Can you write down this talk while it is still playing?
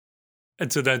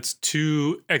And so that's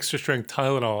 2 extra strength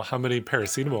Tylenol. How many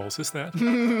paracetamols is that?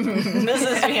 This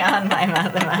is beyond my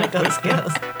mathematical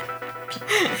skills.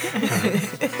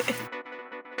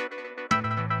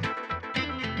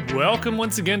 Welcome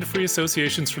once again to Free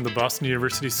Associations from the Boston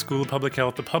University School of Public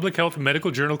Health, the Public Health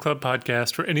Medical Journal Club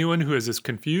podcast for anyone who is as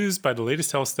confused by the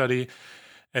latest health study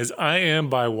as I am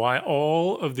by why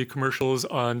all of the commercials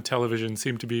on television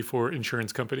seem to be for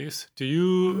insurance companies. Do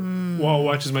you all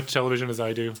watch as much television as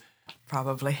I do?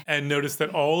 Probably. And notice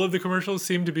that all of the commercials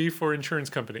seem to be for insurance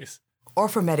companies. Or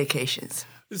for medications.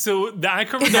 So I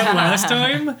covered that last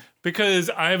time because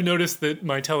I've noticed that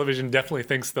my television definitely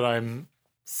thinks that I'm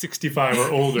 65 or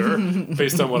older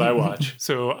based on what I watch.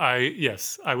 So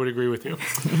yes, I would agree with you.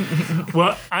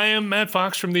 Well, I am Matt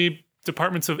Fox from the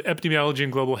Departments of Epidemiology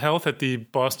and Global Health at the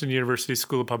Boston University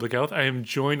School of Public Health. I am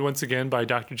joined once again by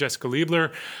Dr. Jessica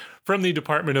Liebler from the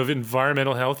Department of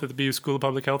Environmental Health at the BU School of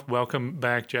Public Health. Welcome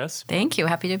back, Jess. Thank you.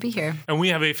 Happy to be here. And we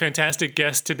have a fantastic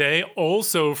guest today,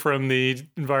 also from the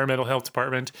Environmental Health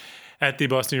Department at the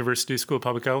Boston University School of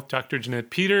Public Health, Dr. Jeanette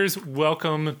Peters.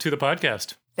 Welcome to the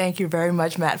podcast. Thank you very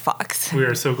much, Matt Fox. We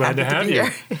are so glad to have you.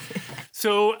 Here.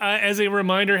 So as a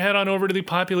reminder, head on over to the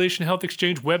Population Health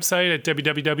Exchange website at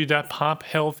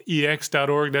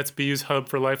www.pophealthex.org. That's BU's hub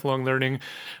for lifelong learning,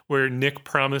 where Nick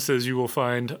promises you will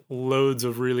find loads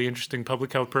of really interesting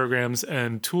public health programs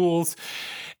and tools.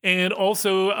 And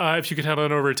also, if you could head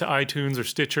on over to iTunes or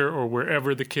Stitcher or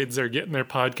wherever the kids are getting their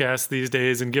podcasts these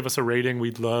days and give us a rating.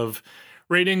 We'd love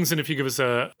ratings. And if you give us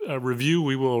a review,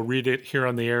 we will read it here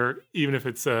on the air, even if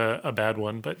it's a bad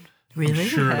one. But really? I'm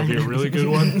sure it'll be a really good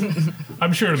one.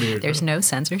 I'm sure it'll be a good There's no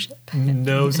censorship?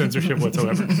 No censorship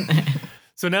whatsoever.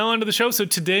 So now on to the show. So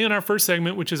today in our first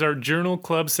segment, which is our Journal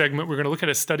Club segment, we're going to look at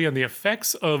a study on the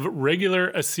effects of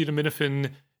regular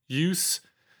acetaminophen use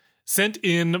sent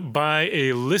in by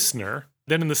a listener.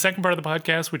 Then in the second part of the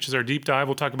podcast, which is our deep dive,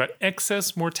 we'll talk about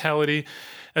excess mortality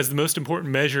as the most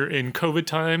important measure in COVID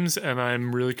times. And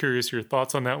I'm really curious your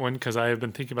thoughts on that one because I have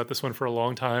been thinking about this one for a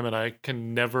long time and I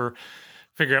can never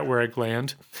figure out where I'd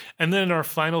land. And then in our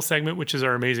final segment, which is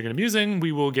our amazing and amusing,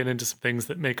 we will get into some things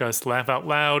that make us laugh out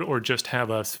loud or just have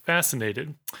us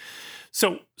fascinated.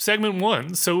 So segment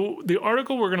 1. So the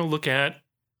article we're going to look at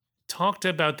talked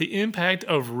about the impact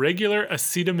of regular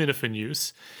acetaminophen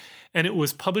use, and it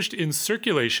was published in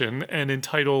Circulation and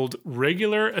entitled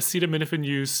Regular Acetaminophen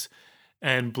Use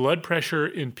and Blood Pressure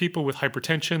in People with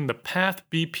Hypertension, the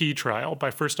PATH-BP Trial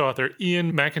by first author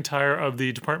Ian McIntyre of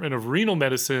the Department of Renal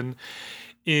Medicine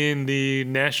in the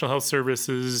National Health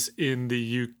Services in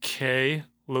the UK.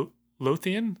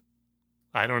 Lothian?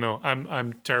 I don't know.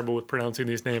 I'm terrible with pronouncing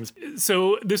these names.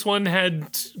 So this one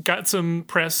had got some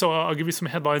press, so I'll give you some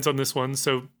headlines on this one.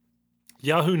 So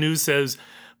Yahoo News says,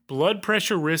 blood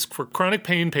pressure risk for chronic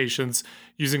pain patients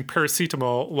using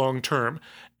paracetamol long term.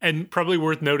 And probably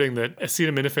worth noting that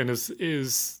acetaminophen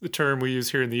is the term we use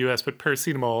here in the U.S., but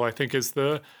paracetamol, I think, is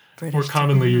the British more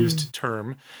commonly used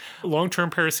term.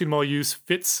 Long-term paracetamol use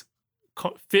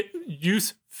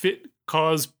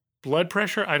cause blood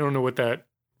pressure. I don't know what that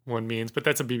one means, but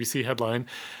that's a BBC headline.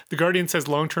 The Guardian says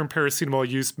long-term paracetamol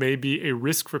use may be a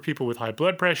risk for people with high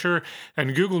blood pressure,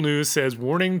 and Google News says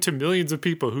warning to millions of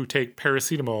people who take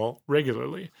paracetamol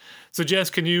regularly. So Jess,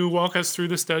 can you walk us through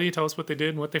the study? Tell us what they did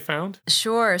and what they found?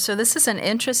 Sure. So this is an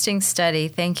interesting study.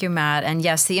 Thank you, Matt. And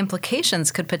yes, the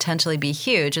implications could potentially be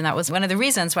huge, and that was one of the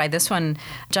reasons why this one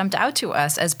jumped out to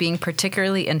us as being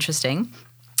particularly interesting.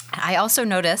 I also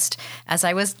noticed, as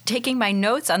I was taking my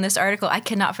notes on this article, I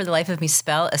cannot for the life of me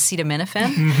spell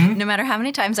acetaminophen, no matter how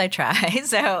many times I try.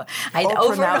 So I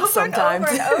over and over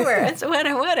and over. It's what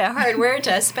a hard word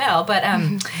to spell. But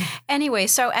anyway,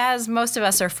 so as most of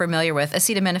us are familiar with,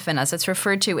 acetaminophen, as it's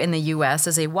referred to in the U.S.,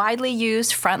 is a widely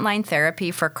used frontline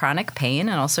therapy for chronic pain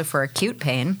and also for acute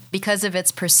pain because of its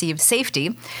perceived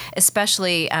safety,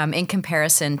 especially in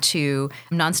comparison to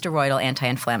nonsteroidal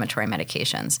anti-inflammatory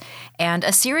medications. And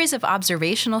a series of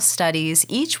observational studies,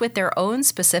 each with their own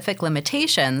specific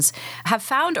limitations, have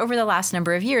found over the last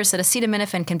number of years that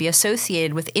acetaminophen can be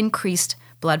associated with increased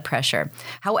blood pressure.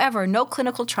 However, no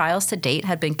clinical trials to date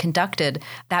had been conducted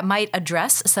that might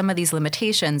address some of these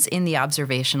limitations in the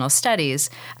observational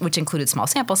studies, which included small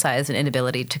sample size and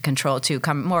inability to control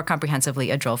more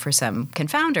comprehensively adjust for some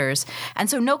confounders.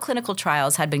 And so no clinical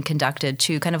trials had been conducted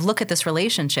to kind of look at this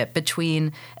relationship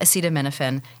between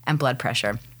acetaminophen and blood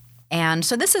pressure. And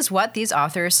so this is what these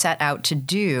authors set out to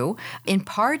do, in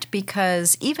part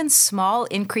because even small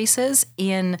increases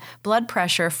in blood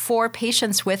pressure for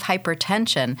patients with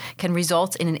hypertension can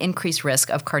result in an increased risk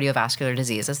of cardiovascular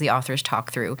disease, as the authors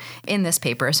talk through in this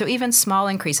paper. So even small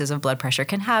increases of blood pressure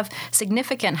can have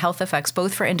significant health effects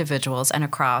both for individuals and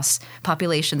across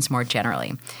populations more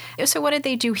generally. So what did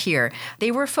they do here?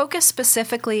 They were focused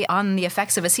specifically on the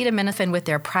effects of acetaminophen, with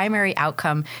their primary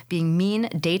outcome being mean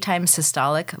daytime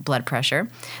systolic blood pressure.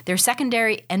 Their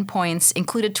secondary endpoints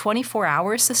included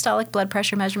 24-hour systolic blood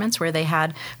pressure measurements, where they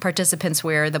had participants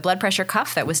wear the blood pressure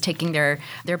cuff that was taking their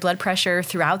blood pressure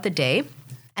throughout the day.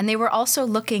 And they were also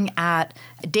looking at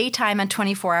daytime and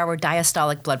 24-hour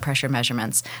diastolic blood pressure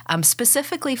measurements,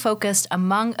 specifically focused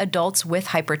among adults with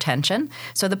hypertension.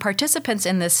 So the participants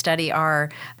in this study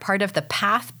are part of the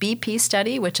PATH-BP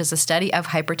study, which is a study of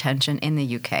hypertension in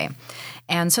the UK.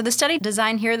 And so the study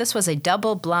design here, this was a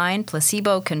double-blind,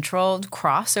 placebo-controlled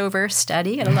crossover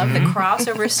study. And I love the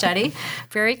crossover study.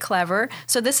 Very clever.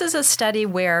 So this is a study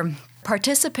where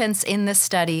participants in this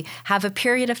study have a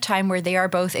period of time where they are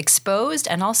both exposed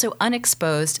and also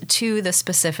unexposed to the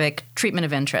specific treatment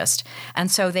of interest.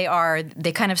 And so they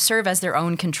kind of serve as their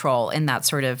own control in that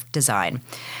sort of design.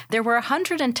 There were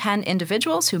 110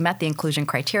 individuals who met the inclusion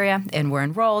criteria and were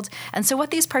enrolled. And so what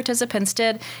these participants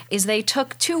did is they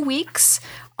took 2 weeks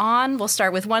we'll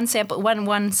start with one sample,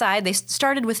 one side. They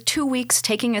started with 2 weeks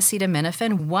taking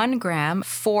acetaminophen, 1 gram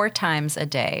 4 times a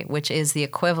day, which is the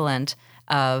equivalent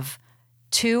of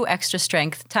 2 extra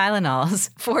strength Tylenols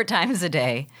 4 times a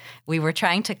day. We were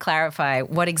trying to clarify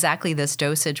what exactly this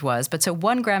dosage was. But so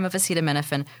 1 gram of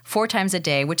acetaminophen 4 times a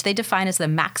day, which they define as the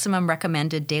maximum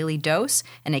recommended daily dose,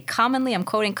 and I'm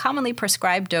quoting, commonly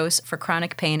prescribed dose for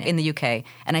chronic pain in the UK.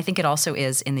 And I think it also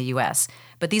is in the US.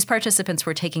 But these participants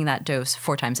were taking that dose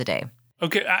 4 times a day.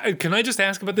 Okay, can I just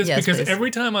ask about this? Yes, because please.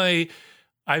 every time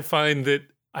I find that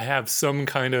I have some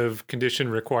kind of condition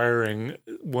requiring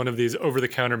one of these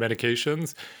over-the-counter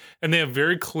medications, and they have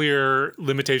very clear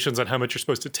limitations on how much you're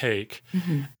supposed to take.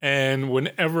 Mm-hmm. And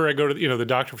whenever I go to the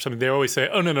doctor for something, they always say,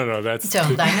 "Oh no, that's I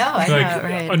know,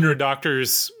 right? Under a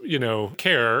doctor's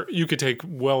care, you could take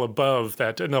well above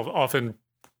that, and they'll often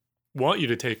want you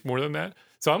to take more than that."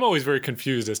 So I'm always very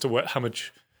confused as to how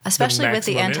much. Especially with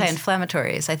the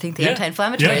anti-inflammatories. I think the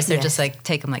anti-inflammatories, they're just like,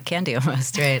 take them like candy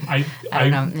almost, right? I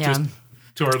don't know. Yeah. Just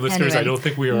to our listeners, anyway, I don't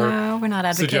think we are we're not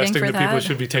advocating suggesting for that people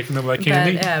should be taking them like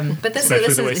candy. But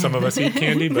especially the way some of us eat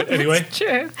candy. But anyway.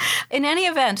 True. In any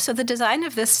event, so the design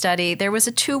of this study, there was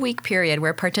a 2-week period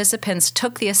where participants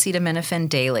took the acetaminophen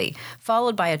daily,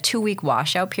 followed by a 2-week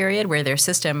washout period where their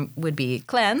system would be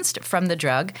cleansed from the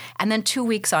drug, and then 2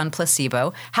 weeks on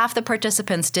placebo. Half the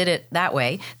participants did it that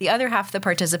way. The other half of the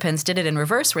participants did it in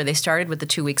reverse, where they started with the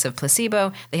 2 weeks of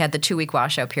placebo, they had the 2-week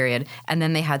washout period, and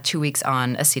then they had 2 weeks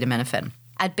on acetaminophen.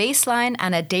 At baseline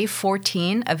and at day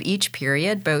 14 of each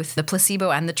period, both the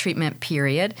placebo and the treatment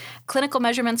period, clinical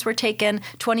measurements were taken,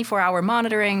 24-hour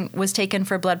monitoring was taken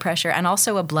for blood pressure, and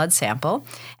also a blood sample.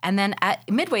 And then at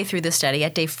midway through the study,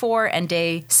 at day 4 and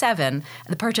day 7,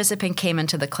 the participant came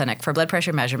into the clinic for blood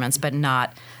pressure measurements, but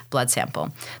not blood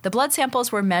sample. The blood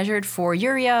samples were measured for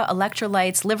urea,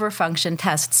 electrolytes, liver function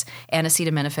tests, and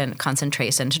acetaminophen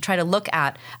concentration to try to look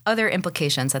at other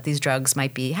implications that these drugs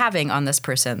might be having on this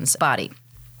person's body.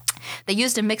 They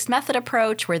used a mixed method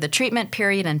approach where the treatment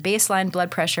period and baseline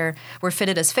blood pressure were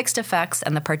fitted as fixed effects,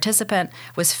 and the participant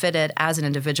was fitted as an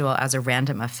individual as a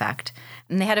random effect.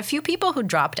 And they had a few people who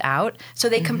dropped out, so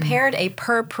they compared a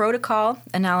per protocol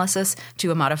analysis to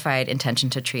a modified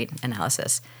intention to treat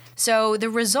analysis. So the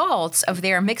results of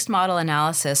their mixed model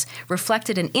analysis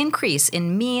reflected an increase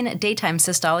in mean daytime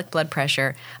systolic blood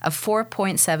pressure of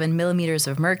 4.7 millimeters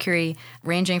of mercury,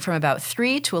 ranging from about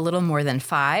 3 to a little more than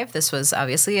 5. This was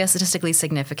obviously a statistically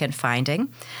significant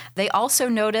finding. They also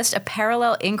noticed a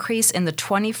parallel increase in the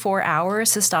 24-hour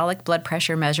systolic blood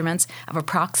pressure measurements of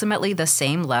approximately the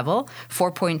same level,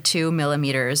 4.2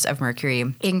 millimeters of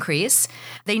mercury increase.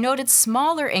 They noted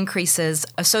smaller increases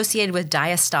associated with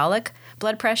diastolic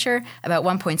blood pressure, about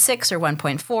 1.6 or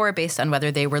 1.4, based on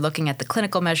whether they were looking at the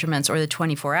clinical measurements or the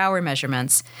 24-hour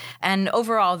measurements. And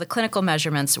overall, the clinical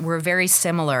measurements were very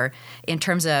similar in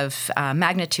terms of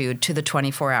magnitude to the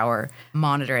 24-hour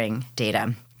monitoring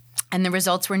data. And the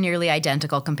results were nearly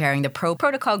identical, comparing the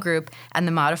protocol group and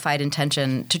the modified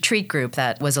intention to treat group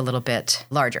that was a little bit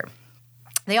larger.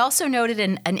 They also noted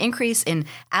an increase in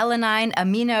alanine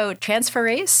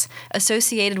aminotransferase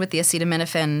associated with the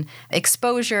acetaminophen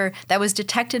exposure that was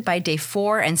detected by day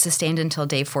 4 and sustained until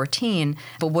day 14,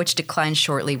 but which declined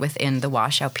shortly within the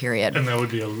washout period. And that would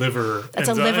be a liver That's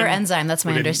a liver enzyme. That's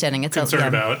my understanding. It's concerned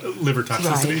about liver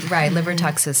toxicity. Right, liver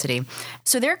toxicity.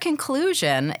 So their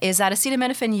conclusion is that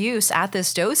acetaminophen use at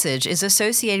this dosage is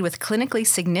associated with clinically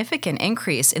significant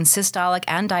increase in systolic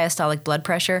and diastolic blood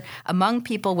pressure among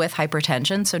people with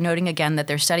hypertension. So noting again that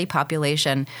their study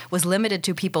population was limited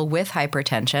to people with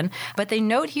hypertension. But they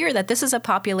note here that this is a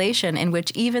population in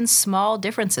which even small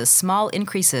differences, small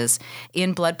increases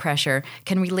in blood pressure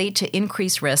can relate to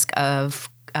increased risk of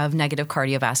negative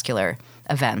cardiovascular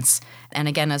events. And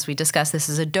again, as we discussed, this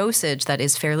is a dosage that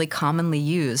is fairly commonly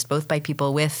used both by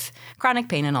people with chronic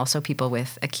pain and also people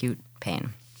with acute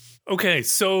pain. Okay,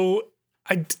 so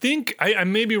I think, I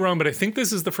may be wrong, but I think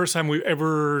this is the first time we've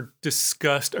ever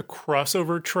discussed a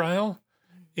crossover trial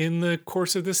in the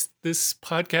course of this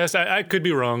podcast. I could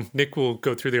be wrong. Nick will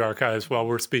go through the archives while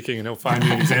we're speaking and he'll find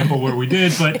me an example where we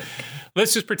did, but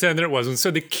let's just pretend that it wasn't.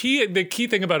 So the key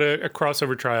thing about a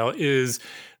crossover trial is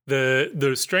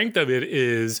the strength of it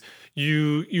is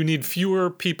you need fewer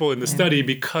people in the study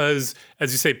because,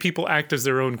 as you say, people act as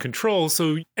their own control.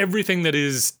 So everything that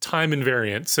is time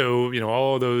invariant, so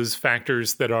all of those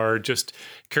factors that are just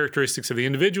characteristics of the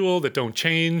individual that don't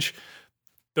change,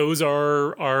 those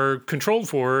are controlled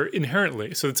for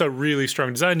inherently. So it's a really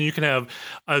strong design. And you can have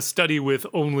a study with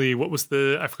only,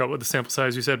 I forgot what the sample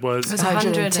size you said was. It was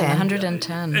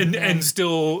 110. And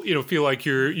still, feel like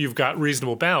you've got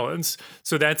reasonable balance.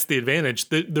 So that's the advantage.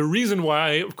 The reason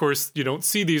why, of course, you don't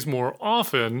see these more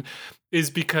often is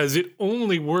because it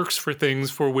only works for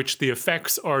things for which the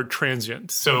effects are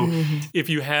transient. So if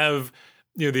you have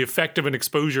the effect of an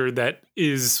exposure that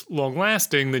is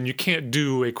long-lasting, then you can't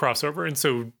do a crossover. And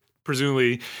so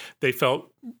presumably they felt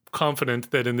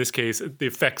confident that in this case, the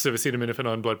effects of acetaminophen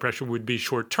on blood pressure would be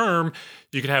short-term.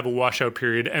 You could have a washout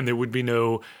period and there would be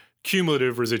no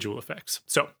cumulative residual effects.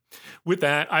 So with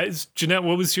that, Jeanette,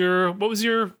 what was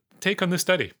your take on this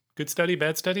study? Good study,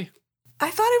 bad study? I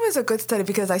thought it was a good study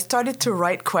because I started to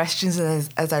write questions, and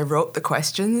as I wrote the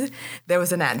questions, there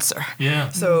was an answer. Yeah.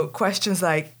 So questions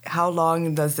like, how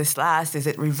long does this last? Is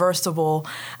it reversible?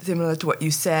 Similar to what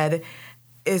you said.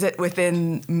 Is it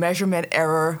within measurement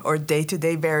error or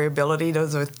day-to-day variability?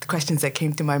 Those are the questions that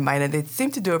came to my mind, and they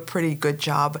seemed to do a pretty good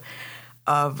job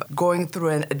of going through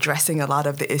and addressing a lot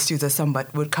of the issues that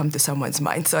somewhat would come to someone's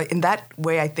mind. So in that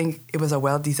way, I think it was a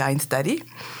well-designed study.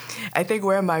 I think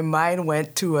where my mind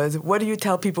went to was, what do you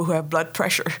tell people who have blood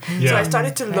pressure? Yeah. So I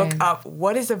started to look up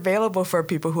what is available for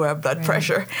people who have blood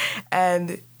pressure.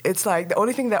 And it's like the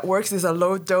only thing that works is a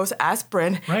low-dose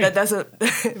aspirin that doesn't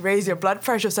raise your blood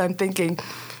pressure. So I'm thinking,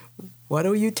 what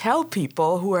do you tell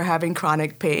people who are having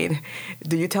chronic pain?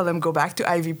 Do you tell them go back to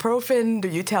ibuprofen? Do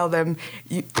you tell them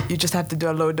you just have to do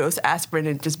a low-dose aspirin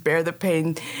and just bear the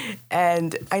pain?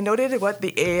 And I noted what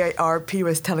the AARP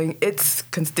was telling its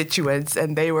constituents,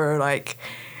 and they were like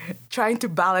trying to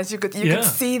balance. You could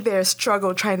see their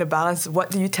struggle trying to balance.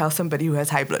 What do you tell somebody who has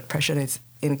high blood pressure and is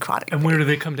in chronic pain? And where do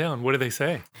they come down? What do they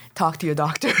say? Talk to your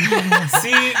doctor.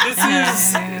 See,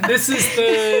 this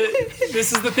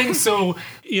is the thing. So,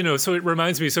 so it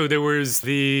reminds me. So there was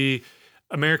the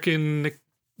American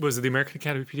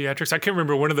Academy of Pediatrics? I can't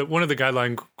remember. One of the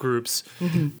guideline groups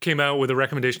came out with a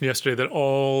recommendation yesterday that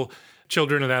all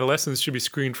children and adolescents should be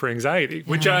screened for anxiety,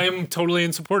 which I am totally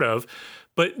in support of.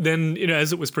 But then,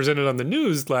 as it was presented on the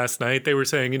news last night, they were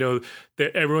saying,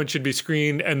 that everyone should be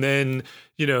screened. And then,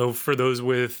 for those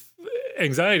with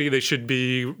anxiety, they should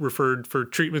be referred for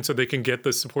treatment so they can get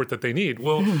the support that they need.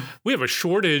 Well, we have a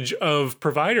shortage of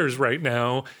providers right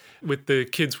now with the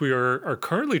kids we are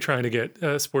currently trying to get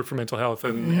support for mental health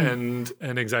and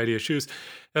anxiety issues.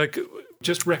 Like,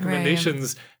 just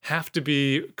recommendations have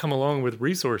to come along with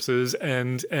resources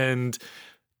and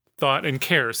thought and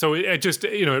care. So it just,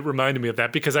 it reminded me of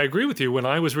that, because I agree with you. When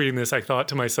I was reading this, I thought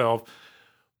to myself,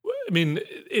 I mean,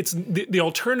 it's the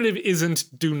alternative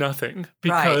isn't do nothing,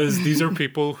 because these are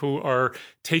people who are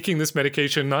taking this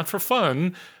medication not for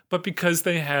fun, but because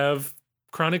they have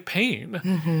chronic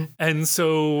pain. And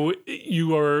so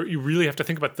you really have to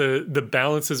think about the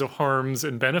balances of harms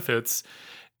and benefits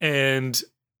and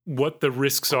what the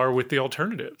risks are with the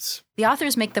alternatives. The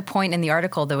authors make the point in the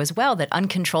article, though, as well, that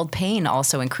uncontrolled pain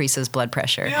also increases blood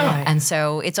pressure. Yeah. And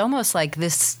so it's almost like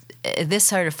this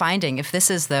sort of finding, if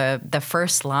this is the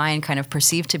first line kind of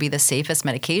perceived to be the safest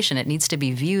medication, it needs to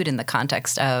be viewed in the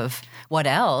context of what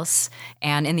else?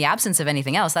 And in the absence of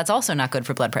anything else, that's also not good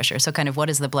for blood pressure. So kind of what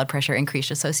is the blood pressure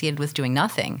increase associated with doing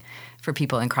nothing for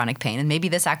people in chronic pain? And maybe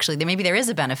there is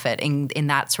a benefit in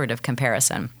that sort of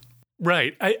comparison.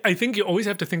 Right. I think you always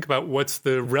have to think about what's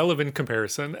the relevant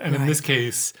comparison. And in this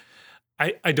case,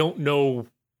 I don't know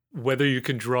whether you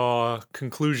can draw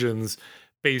conclusions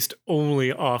based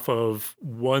only off of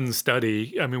one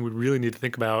study. I mean, we really need to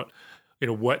think about,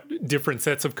 what different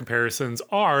sets of comparisons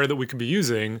are that we could be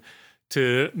using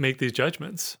to make these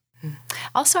judgments.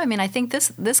 Also, I mean, I think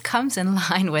this comes in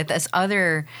line with as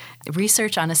other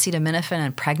research on acetaminophen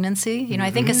and pregnancy. I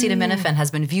think acetaminophen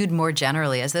has been viewed more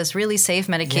generally as this really safe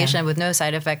medication with no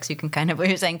side effects. You can what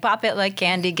you're saying, pop it like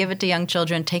candy, give it to young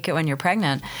children, take it when you're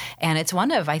pregnant. And it's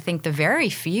one of, I think, the very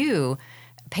few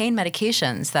pain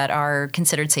medications that are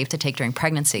considered safe to take during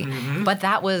pregnancy. But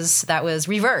that was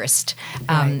reversed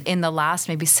in the last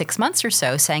maybe 6 months or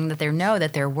so, saying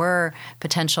that there were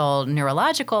potential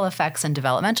neurological effects and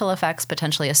developmental effects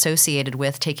potentially associated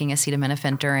with taking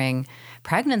acetaminophen during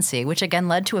pregnancy, which again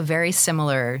led to a very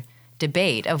similar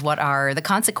debate of what are the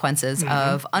consequences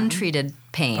of untreated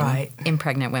pain in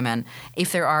pregnant women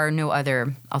if there are no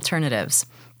other alternatives.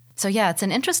 So yeah, it's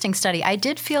an interesting study. I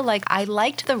did feel like I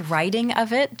liked the writing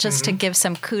of it, just to give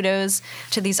some kudos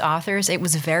to these authors. It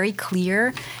was very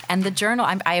clear. And the journal,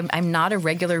 I'm not a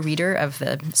regular reader of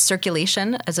the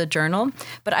Circulation as a journal,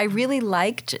 but I really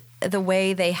liked the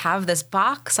way they have this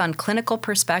box on clinical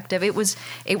perspective. It was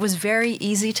very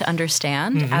easy to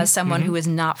understand as someone who is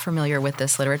not familiar with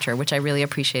this literature, which I really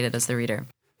appreciated as the reader.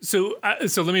 So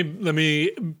let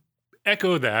me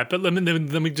echo that, but let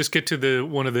me just get to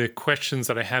one of the questions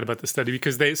that I had about the study,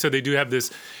 because they do have this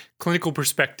clinical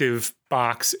perspective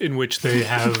box in which they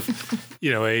have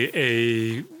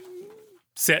a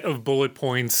set of bullet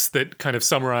points that kind of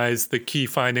summarize the key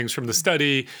findings from the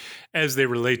study as they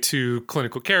relate to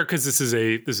clinical care, because this is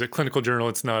a clinical journal.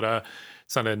 It's not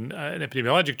an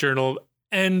epidemiologic journal.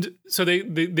 And so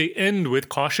they end with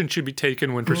caution should be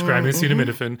taken when prescribing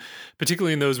acetaminophen,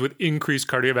 particularly in those with increased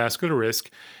cardiovascular risk,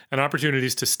 and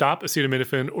opportunities to stop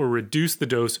acetaminophen or reduce the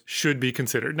dose should be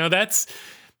considered. Now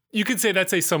you could say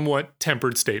that's a somewhat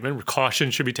tempered statement.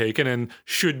 Caution should be taken and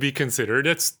should be considered.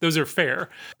 Those are fair.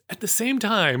 At the same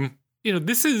time,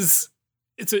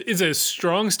 it's a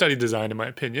strong study design in my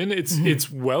opinion.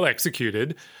 It's well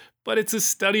executed, but it's a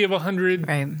study of 100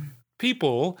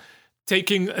 people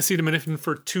taking acetaminophen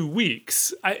for 2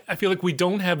 weeks. I feel like we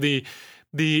don't have the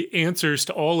answers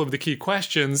to all of the key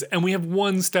questions, and we have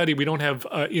one study. We don't have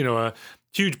a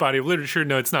huge body of literature.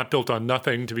 No, it's not built on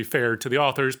nothing, to be fair to the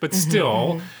authors, but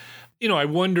still, I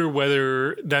wonder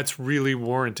whether that's really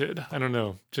warranted. I don't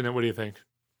know. Jeanette, what do you think?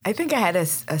 I think I had a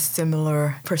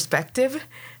similar perspective,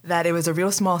 that it was a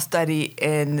real small study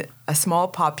in a small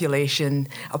population,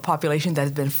 a population that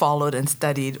has been followed and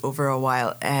studied over a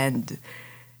while, and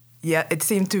yeah, it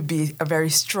seemed to be a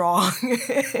very strong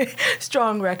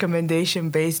recommendation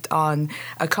based on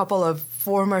a couple of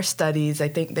former studies. I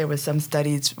think there was some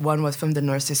studies. One was from the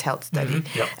Nurses' Health Study,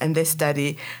 and this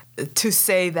study to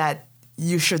say that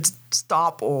you should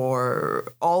stop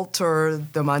or alter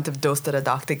the amount of dose that a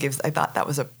doctor gives. I thought that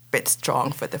was a bit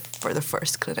strong for the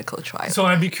first clinical trial. So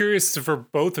I'd be curious for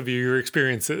both of you, your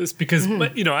experiences, because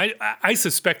I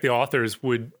suspect the authors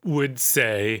would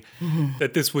say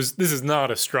that this is not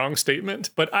a strong statement,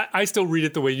 but I still read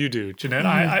it the way you do,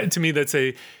 Jeanette. To me,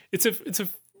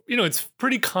 it's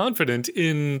pretty confident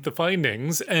in the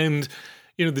findings, and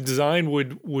the design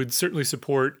would certainly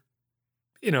support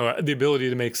the ability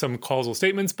to make some causal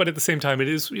statements, but at the same time, it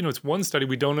is, it's one study.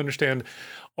 We don't understand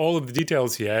all of the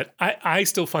details yet. I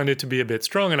still find it to be a bit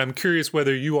strong, and I'm curious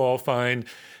whether you all find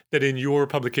that in your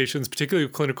publications, particularly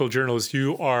clinical journals,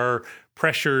 you are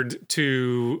pressured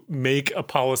to make a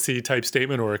policy type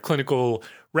statement or a clinical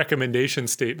recommendation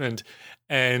statement,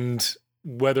 and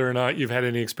whether or not you've had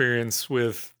any experience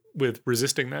with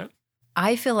resisting that.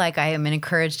 I feel like I am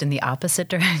encouraged in the opposite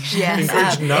direction. Yes.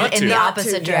 Encouraged not to. In the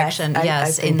opposite direction,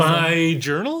 yes. By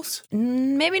journals?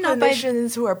 Maybe not by...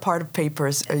 Clinicians who are part of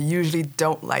papers usually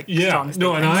don't like strong statements.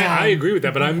 No, and I agree with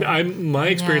that, but my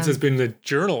experience has been that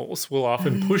journals will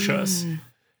often push us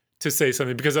to say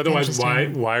something, because otherwise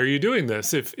why are you doing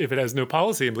this if it has no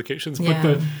policy implications? Yeah.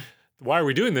 But why are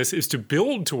we doing this is to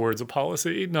build towards a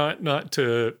policy, not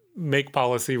to make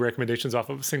policy recommendations off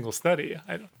of a single study.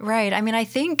 Right. I mean, I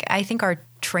think our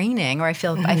training, or I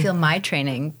feel my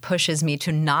training pushes me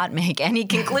to not make any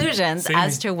conclusions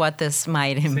as to what this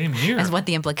might, as what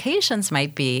the implications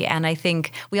might be. And I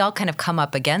think we all kind of come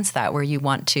up against that, where you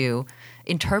want to,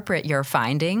 interpret your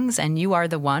findings, and you are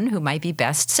the one who might be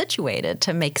best situated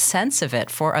to make sense of it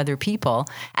for other people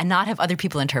and not have other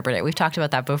people interpret it. We've talked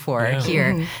about that before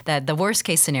here, that the worst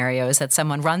case scenario is that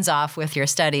someone runs off with your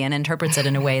study and interprets it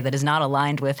in a way that is not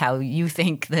aligned with how you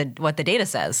think that what the data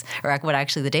says or what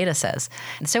actually the data says.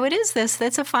 And so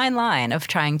it's a fine line of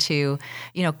trying to,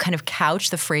 kind of couch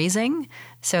the phrasing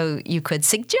so you could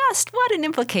suggest what an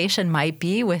implication might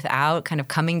be without kind of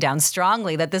coming down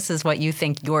strongly that this is what you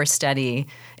think your study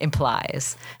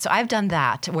implies. So I've done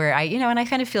that where and I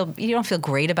kind of feel, you don't feel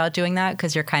great about doing that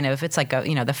because you're kind of, it's like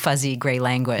the fuzzy gray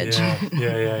language.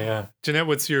 Yeah. Jeanette,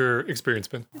 what's your experience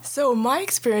been? So my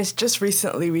experience, just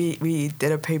recently, we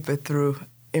did a paper through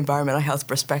Environmental Health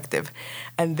Perspective,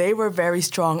 and they were very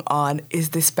strong on, is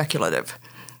this speculative?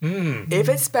 If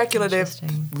it's speculative,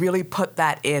 really put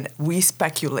that in. We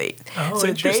speculate.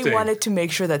 So they wanted to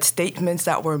make sure that statements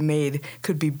that were made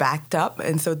could be backed up,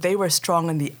 and so they were strong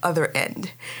on the other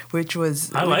end, which was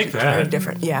very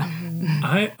different. Yeah.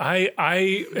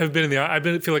 I have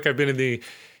been feel like I've been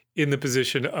in the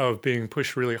position of being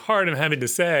pushed really hard and having to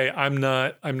say I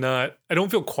don't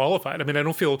feel qualified. I mean, I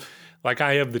don't feel like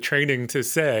I have the training to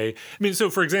say. I mean,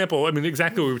 so for example,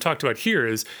 exactly what we talked about here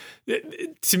is,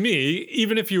 to me,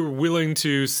 even if you're willing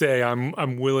to say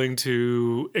I'm willing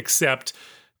to accept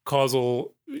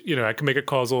causal, I can make a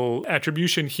causal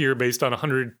attribution here based on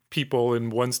 100 people in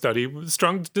one study,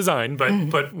 strong design,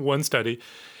 but one study.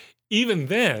 Even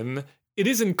then, it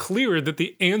isn't clear that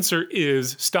the answer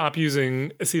is stop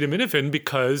using acetaminophen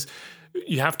because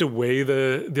you have to weigh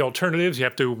the alternatives. You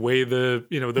have to weigh the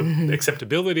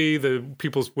acceptability, the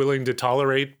people's willing to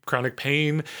tolerate chronic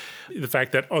pain, the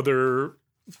fact that other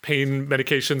pain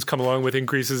medications come along with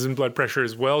increases in blood pressure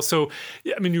as well. So,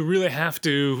 you really have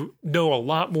to know a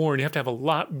lot more, and you have to have a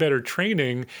lot better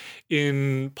training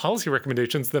in policy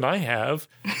recommendations than I have.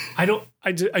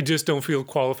 I just don't feel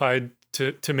qualified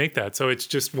to make that. So it's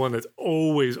just one that's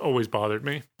always bothered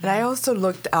me. And I also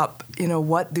looked up,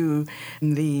 what do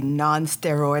the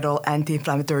non-steroidal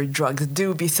anti-inflammatory drugs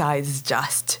do besides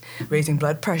just raising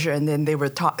blood pressure? And then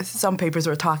some papers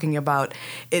were talking about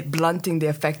it blunting the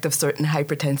effect of certain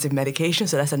hypertensive medications.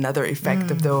 So that's another effect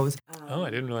of those. I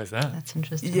didn't realize that. That's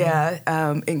interesting. Yeah,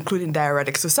 including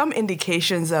diuretics. So some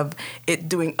indications of it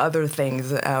doing other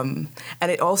things. And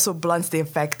it also blunts the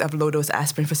effect of low-dose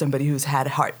aspirin for somebody who's had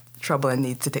heart trouble and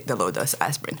needs to take the low-dose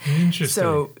aspirin.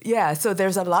 Interesting. So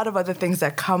there's a lot of other things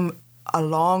that come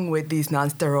along with these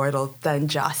non-steroidal than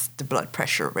just the blood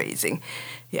pressure raising.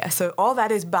 Yeah, so all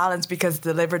that is balanced because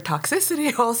the liver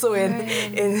toxicity also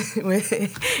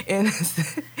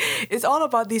it's all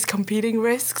about these competing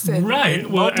risks and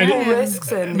multiple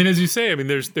risks. And as you say,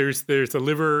 there's the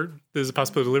liver, there's a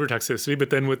possibility of liver toxicity,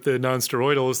 but then with the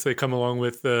non-steroidals, they come along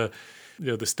with the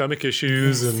stomach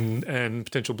issues and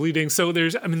potential bleeding. So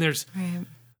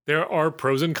there are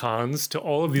pros and cons to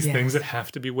all of these things that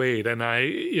have to be weighed. And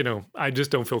I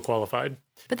just don't feel qualified.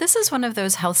 But this is one of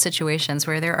those health situations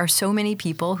where there are so many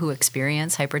people who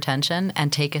experience hypertension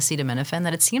and take acetaminophen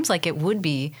that it seems like it would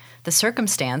be the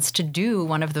circumstance to do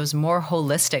one of those more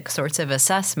holistic sorts of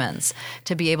assessments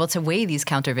to be able to weigh these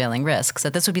countervailing risks.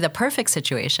 That this would be the perfect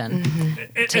situation.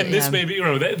 And this may be,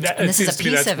 that seems to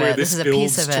be that's where this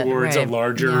builds towards a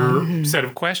larger set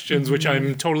of questions, which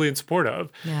I'm totally in support of.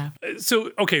 Yeah.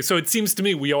 So it seems to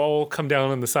me we all come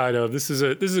down on the side of this is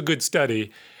a good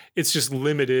study. It's just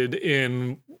limited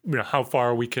in how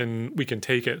far we can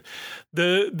take it.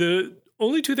 The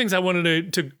only two things I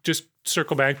wanted to just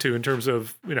circle back to in terms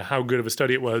of how good of a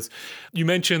study it was. You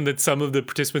mentioned that some of the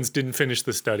participants didn't finish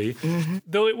the study,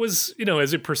 though it was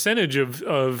as a percentage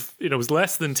of it was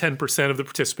less than 10% of the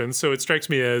participants. So it strikes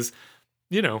me as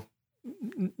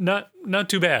not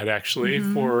too bad actually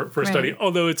for a study.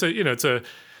 Although it's a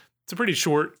pretty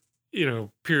short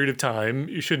period of time.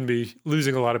 You shouldn't be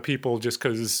losing a lot of people just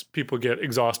because people get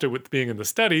exhausted with being in the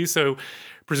study. So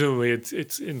presumably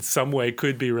it's in some way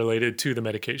could be related to the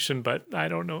medication, but I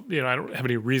don't know. I don't have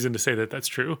any reason to say that that's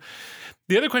true.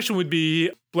 The other question would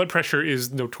be blood pressure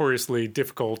is notoriously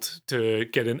difficult to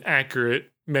get an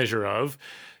accurate measure of.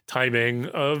 Timing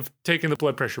of taking the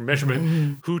blood pressure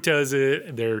measurement, who does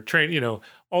it, they're trained,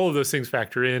 all of those things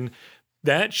factor in.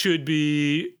 That should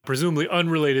be presumably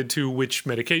unrelated to which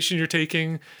medication you're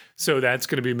taking. So that's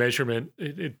going to be measurement,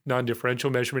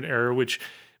 non-differential measurement error, which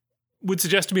would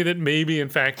suggest to me that maybe, in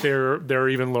fact, there are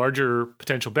even larger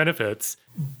potential benefits.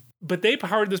 But they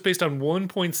powered this based on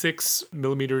 1.6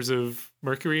 millimeters of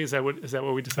mercury. Is that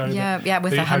what we decided? Yeah,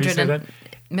 with 100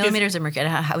 millimeters of mercury.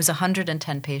 It was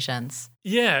 110 patients.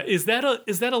 Yeah, is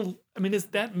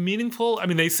that meaningful?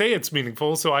 They say it's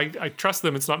meaningful, so I trust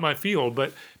them. It's not my field,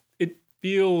 but it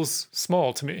feels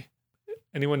small to me.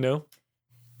 Anyone know?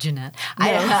 Jeanette.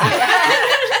 That's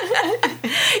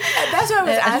what I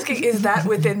was asking. Is that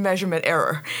within measurement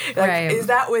error? Right. Is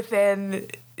that within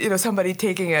somebody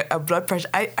taking a blood pressure?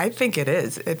 I think it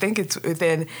is. I think it's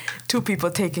within two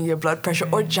people taking your blood pressure,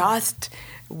 or just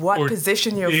what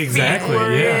position your feet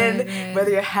were in, whether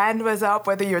your hand was up,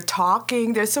 whether you're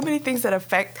talking. There's so many things that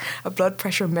affect a blood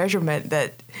pressure measurement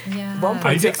that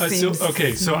 1.6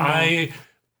 seems... So I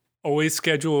always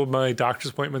schedule my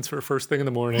doctor's appointments for first thing in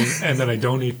the morning, and then I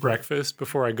don't eat breakfast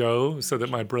before I go so that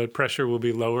my blood pressure will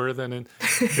be lower than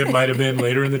it might have been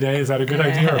later in the day. Is that a good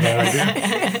idea or a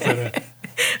bad idea?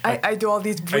 I do all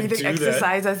these breathing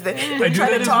exercises. They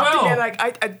try to talk to me.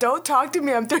 I don't talk to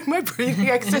me. I'm doing my breathing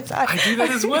exercise. I do that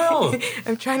as well.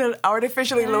 I'm trying to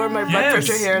artificially lower my blood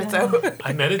pressure here. So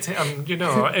I meditate.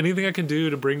 Anything I can do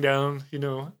to bring down,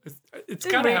 it's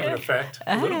got to have an effect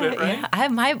a little bit, right? Yeah.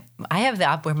 I have the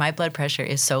app where my blood pressure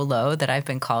is so low that I've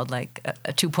been called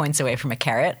 2 points away from a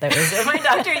carrot. That was my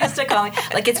doctor used to call me.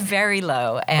 It's very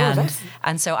low,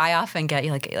 and so I often get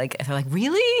they're like,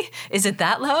 really? Is it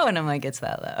that low? And I'm like, it's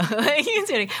that low.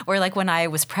 Or when I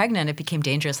was pregnant, it became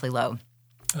dangerously low.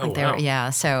 Oh, wow. Yeah,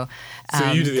 so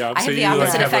you do the opposite. I have the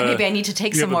opposite effect. Maybe I need to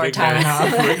take some more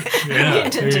Tylenol. I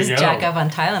need to just jack up on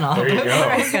Tylenol. There you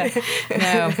go.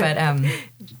 No, but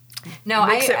no,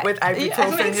 mix it with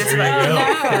ibuprofen.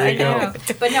 I know.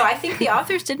 But no, I think the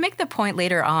authors did make the point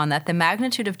later on that the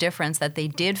magnitude of difference that they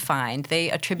did find,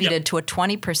 they attributed to a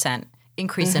 20%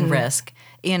 increase in risk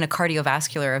in a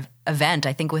cardiovascular event,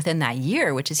 I think within that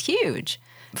year, which is huge,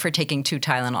 for taking 2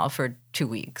 Tylenol for 2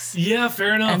 weeks. Yeah,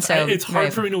 fair enough. And so, it's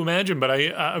hard for me to imagine, but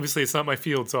obviously it's not my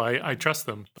field, so I trust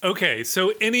them. Okay,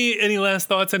 so any last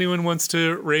thoughts anyone wants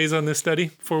to raise on this study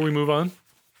before we move on?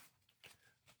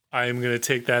 I'm going to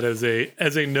take that as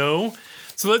a no.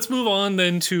 So let's move on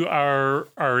then to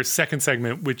our second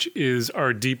segment, which is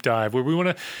our deep dive, where we want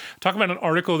to talk about an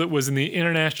article that was in the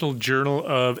International Journal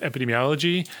of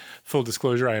Epidemiology. Full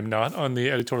disclosure, I am not on the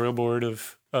editorial board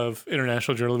of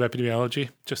International Journal of Epidemiology.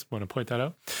 Just want to point that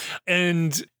out.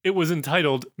 And it was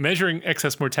entitled Measuring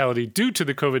Excess Mortality Due to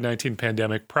the COVID-19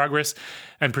 Pandemic, Progress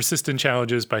and Persistent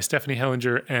Challenges by Stephanie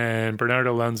Hellinger and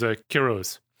Bernardo Lanza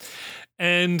Quiroz.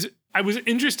 And I was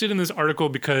interested in this article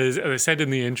because, as I said in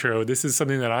the intro, this is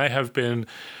something that I have been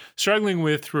struggling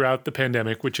with throughout the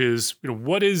pandemic, which is,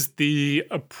 what is the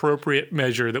appropriate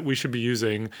measure that we should be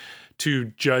using to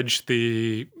judge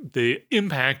the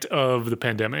impact of the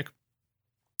pandemic?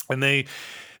 And they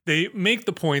make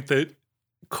the point that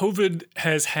COVID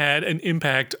has had an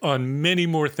impact on many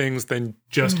more things than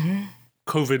just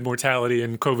COVID mortality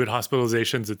and COVID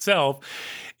hospitalizations itself.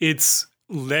 It's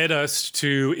led us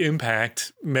to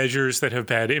impact measures that have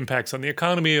had impacts on the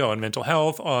economy, on mental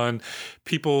health, on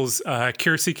people's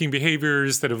care-seeking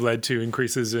behaviors that have led to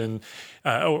increases in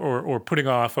or putting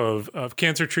off of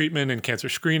cancer treatment and cancer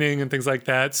screening and things like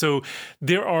that. So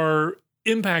there are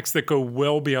impacts that go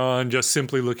well beyond just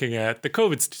simply looking at the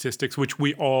COVID statistics, which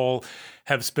we all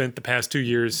have spent the past 2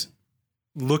 years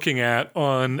looking at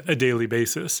on a daily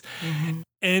basis.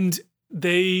 And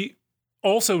they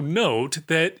also note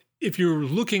that if you're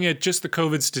looking at just the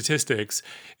COVID statistics,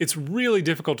 it's really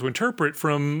difficult to interpret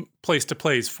from place to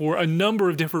place for a number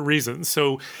of different reasons.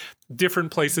 So different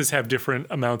places have different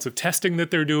amounts of testing that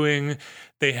they're doing.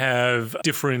 They have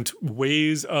different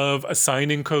ways of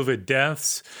assigning COVID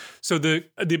deaths. So the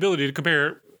ability to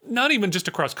compare, not even just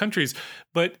across countries,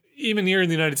 but even here in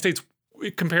the United States,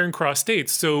 comparing cross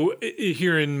states. So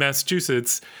here in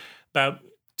Massachusetts, about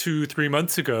 2-3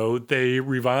 months ago, they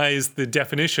revised the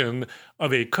definition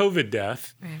of a COVID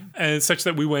death, and such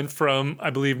that we went from,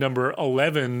 I believe, number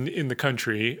 11 in the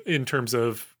country in terms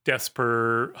of deaths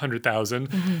per 100,000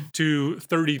 to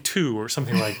 32 or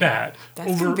something like that.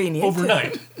 That's convenient.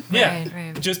 Overnight.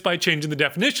 Just by changing the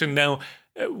definition. Now,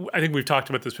 I think we've talked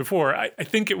about this before. I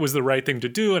think it was the right thing to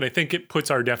do, and I think it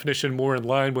puts our definition more in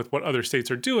line with what other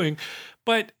states are doing.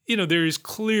 But, there is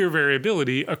clear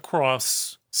variability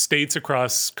across states,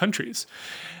 across countries.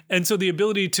 And so the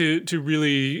ability to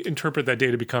really interpret that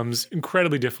data becomes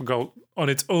incredibly difficult on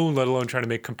its own, let alone trying to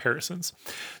make comparisons.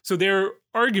 So their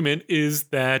argument is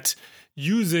that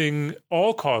using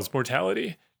all-cause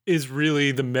mortality is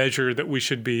really the measure that we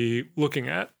should be looking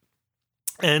at.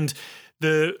 And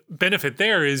the benefit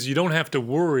there is you don't have to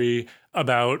worry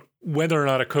about whether or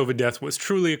not a COVID death was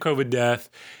truly a COVID death.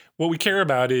 What we care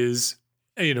about is,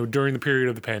 during the period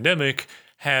of the pandemic,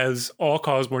 has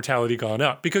all-cause mortality gone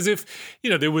up? Because if,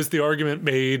 there was the argument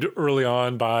made early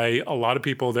on by a lot of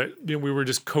people that we were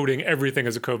just coding everything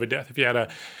as a COVID death. If you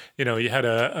had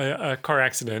a car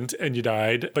accident and you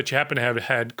died, but you happen to have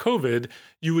had COVID,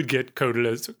 you would get coded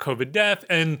as a COVID death.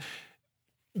 And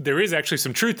there is actually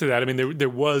some truth to that. I mean, there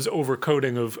was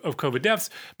overcoding of COVID deaths,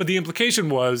 but the implication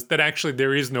was that actually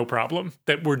there is no problem,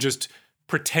 that we're just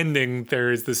pretending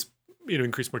there is this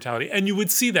increased mortality. And you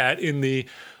would see that in the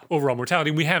overall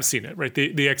mortality. We have seen it, right?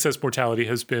 The excess mortality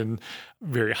has been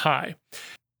very high.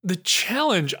 The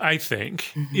challenge, I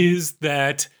think, is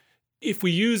that if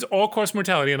we use all-cause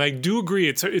mortality, and I do agree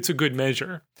it's a good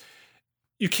measure,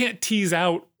 you can't tease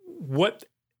out what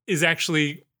is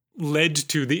actually led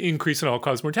to the increase in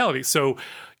all-cause mortality. So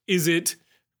is it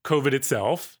COVID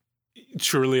itself?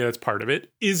 Surely that's part of it.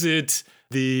 Is it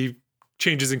the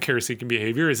changes in care-seeking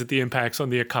behavior? Is it the impacts on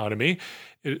the economy?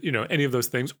 Any of those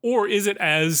things? Or is it,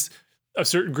 as a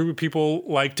certain group of people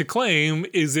like to claim,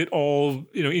 is it all,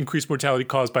 increased mortality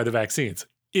caused by the vaccines?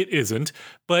 It isn't.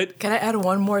 But can I add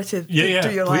one more to your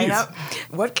please. lineup?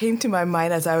 What came to my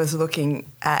mind as I was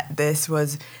looking at this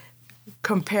was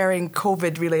comparing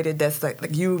COVID-related deaths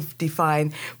like you've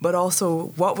defined, but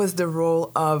also what was the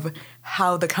role of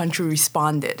how the country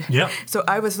responded. Yeah. So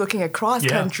I was looking across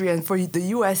country, and for the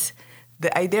U.S.,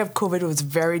 the idea of COVID was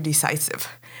very decisive,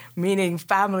 meaning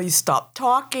families stopped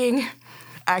talking,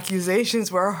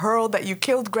 accusations were hurled that you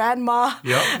killed grandma.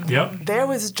 Yep. There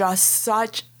was just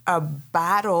such a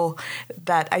battle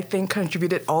that I think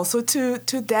contributed also to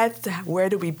death. Where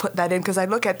do we put that in? Because I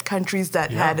look at countries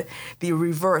that had the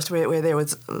reverse, where there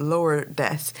was lower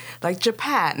deaths, like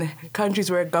Japan, countries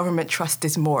where government trust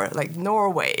is more, like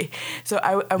Norway. So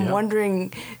I'm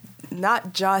wondering,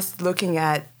 not just looking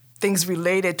at things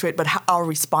related to it, but our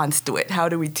response to it. How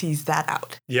do we tease that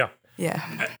out? Yeah.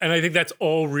 Yeah. And I think that's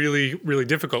all really, really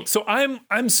difficult. So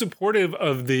I'm supportive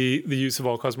of the use of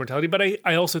all-cause mortality, but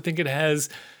I also think it has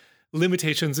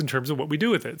limitations in terms of what we do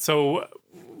with it. So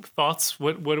thoughts?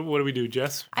 What do we do,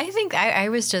 Jess? I think I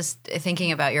was just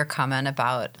thinking about your comment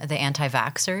about the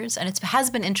anti-vaxxers, and it has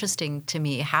been interesting to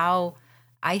me how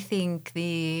I think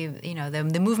the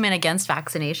movement against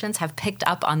vaccinations have picked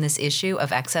up on this issue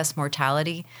of excess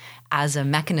mortality as a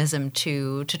mechanism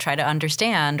to try to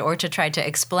understand or to try to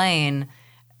explain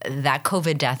that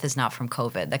COVID death is not from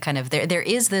COVID. That kind of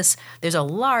there's a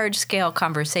large scale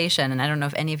conversation, and I don't know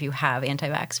if any of you have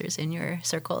anti-vaxxers in your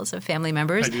circles of family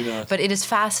members. I do not. But it is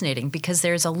fascinating because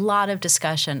there's a lot of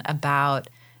discussion about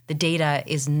the data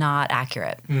is not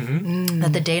accurate,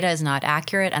 that the data is not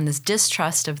accurate, and this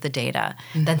distrust of the data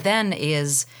that then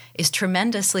is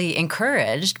tremendously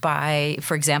encouraged by,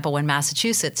 for example, when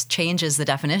Massachusetts changes the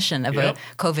definition of a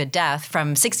COVID death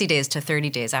from 60 days to 30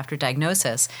 days after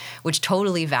diagnosis, which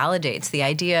totally validates the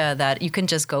idea that you can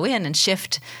just go in and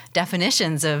shift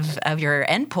definitions of your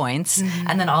endpoints,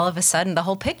 and then all of a sudden the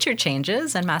whole picture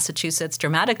changes, and Massachusetts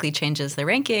dramatically changes the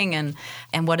ranking, and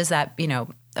what does that,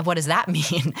 what does that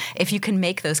mean if you can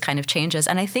make those kind of changes?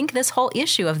 And I think this whole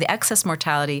issue of the excess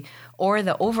mortality or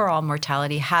the overall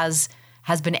mortality has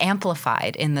been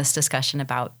amplified in this discussion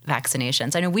about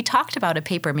vaccinations. I know we talked about a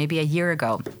paper maybe a year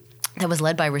ago that was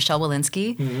led by Rochelle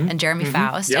Walensky and Jeremy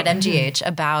Faust at MGH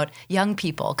about young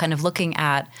people kind of looking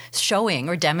at showing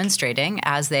or demonstrating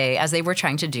as they were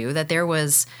trying to do that there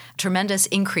was tremendous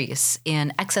increase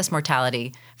in excess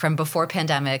mortality from before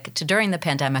pandemic to during the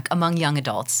pandemic among young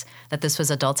adults, that this was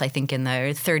adults, I think, in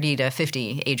the 30 to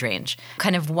 50 age range,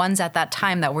 kind of ones at that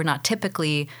time that were not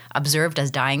typically observed as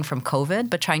dying from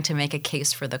COVID, but trying to make a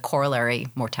case for the corollary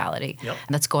mortality. And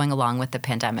that's going along with the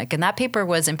pandemic. And that paper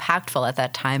was impactful at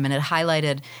that time, and it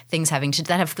highlighted things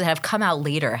that have come out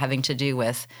later having to do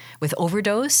with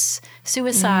overdose,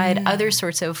 suicide, other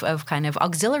sorts of kind of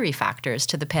auxiliary factors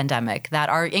to the pandemic that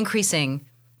are increasing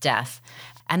death.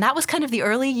 And that was kind of the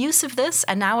early use of this,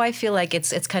 and now I feel like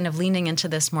it's kind of leaning into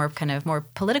this more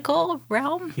political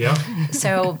realm.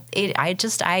 So I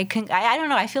don't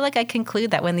know. I feel like I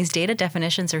conclude that when these data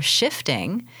definitions are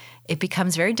shifting, it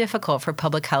becomes very difficult for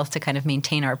public health to kind of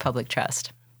maintain our public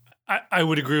trust. I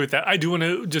would agree with that. I do want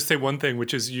to just say one thing,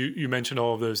 which is you mentioned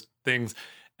all of those things,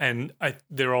 and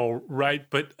they're all right,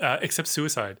 but except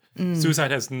suicide.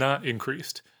 Suicide has not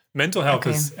increased. Mental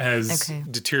health has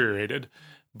deteriorated.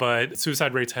 But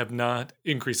suicide rates have not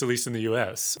increased, at least in the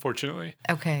U.S., fortunately.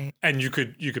 Okay. And you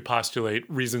could postulate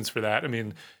reasons for that. I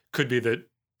mean, could be that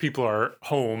people are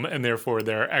home and therefore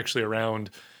they're actually around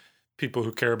people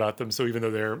who care about them. So even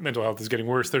though their mental health is getting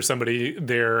worse, there's somebody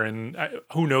there, and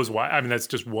who knows why. I mean, that's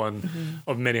just one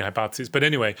of many hypotheses. But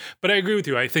anyway, I agree with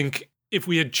you. I think if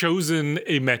we had chosen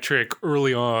a metric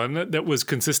early on that was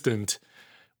consistent,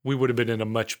 we would have been in a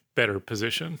much better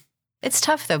position. It's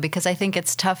tough, though, because I think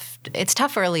it's tough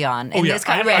early on. Oh, yeah.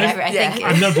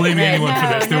 I'm not blaming anyone for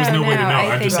this. There was no way to know.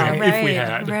 I'm just saying if we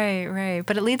had. Right.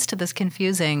 But it leads to this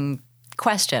confusing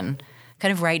question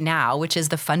kind of right now, which is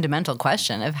the fundamental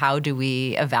question of how do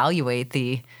we evaluate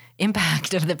the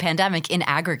impact of the pandemic in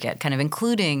aggregate, kind of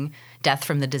including death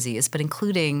from the disease, but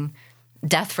including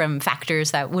death from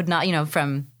factors that would not,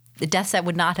 from the deaths that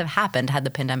would not have happened had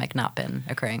the pandemic not been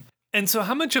occurring. And so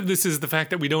how much of this is the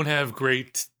fact that we don't have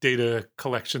great data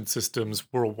collection systems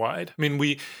worldwide? I mean,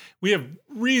 we have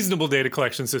reasonable data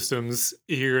collection systems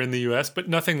here in the US, but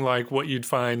nothing like what you'd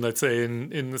find, let's say,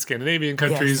 in the Scandinavian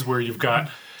countries where you've got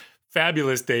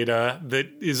fabulous data that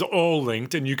is all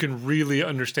linked and you can really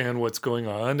understand what's going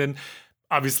on. And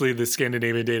obviously the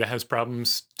Scandinavian data has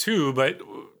problems too, but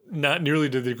not nearly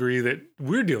to the degree that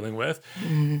we're dealing with.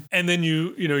 Mm-hmm. And then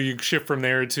you shift from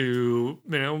there to,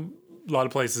 a lot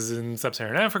of places in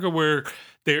sub-Saharan Africa where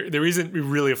there isn't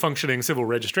really a functioning civil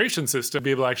registration system to be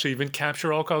able to actually even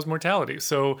capture all-cause mortality.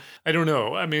 So I don't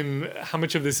know. I mean, how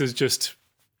much of this is just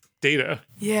data?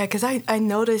 Yeah, because I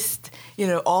noticed,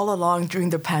 all along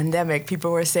during the pandemic,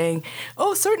 people were saying,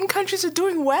 oh, certain countries are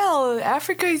doing well.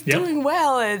 Africa is doing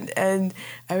well. And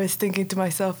I was thinking to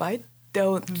myself, I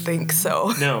don't think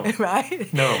so. No.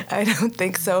 Right? No. I don't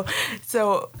think so.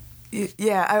 So,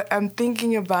 yeah, I'm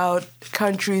thinking about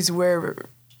countries where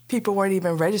people weren't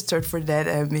even registered for that.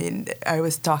 I mean, I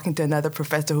was talking to another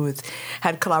professor who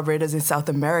had collaborators in South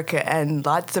America, and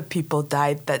lots of people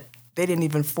died that they didn't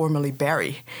even formally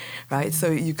bury, right?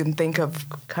 So you can think of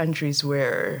countries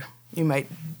where you might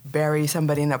bury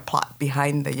somebody in a plot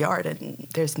behind the yard and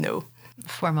there's no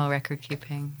formal record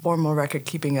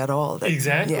keeping at all.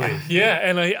 Exactly. Yeah.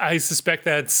 And I suspect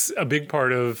that's a big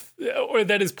part of, or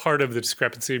that is part of the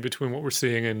discrepancy between what we're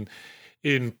seeing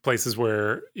in places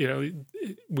where,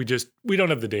 we don't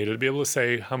have the data to be able to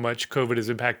say how much COVID is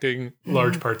impacting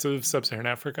large parts of sub-Saharan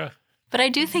Africa. But I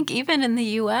do think even in the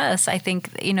U.S., I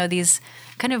think, these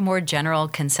kind of more general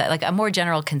a more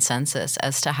general consensus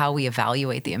as to how we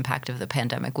evaluate the impact of the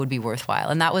pandemic would be worthwhile.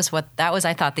 And that was,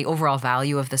 I thought, the overall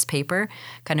value of this paper,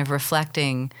 kind of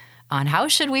reflecting on how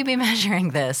should we be measuring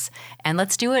this? And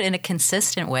let's do it in a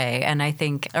consistent way. And I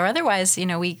think, or otherwise,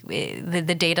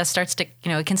 the data starts to,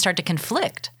 it can start to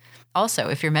conflict. Also,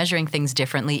 if you're measuring things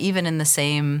differently, even in the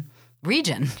same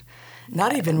region.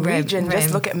 Not even region. Right.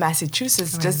 Just look at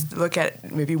Massachusetts. Right. Just look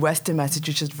at maybe Western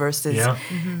Massachusetts versus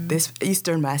this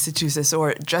Eastern Massachusetts,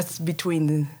 or just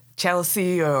between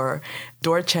Chelsea or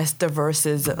Dorchester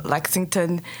versus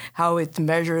Lexington. How it's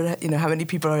measured. How many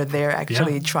people are there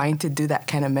actually trying to do that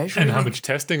kind of measurement, and how much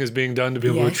testing is being done to be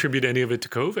able to attribute any of it to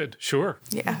COVID. Sure.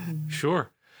 Yeah. Sure.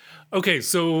 Okay,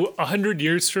 so 100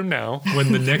 years from now,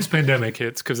 when the next pandemic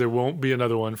hits, because there won't be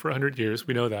another one for 100 years,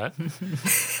 we know that,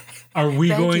 are we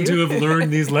going to have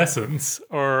learned these lessons?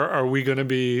 Or are we going to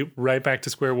be right back to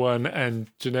square one and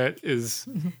Jeanette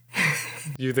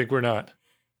you think we're not?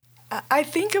 I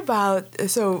think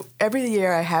so every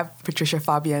year I have Patricia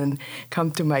Fabian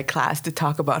come to my class to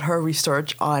talk about her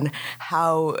research on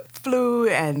how flu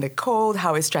and the cold,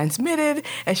 how it's transmitted.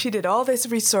 And she did all this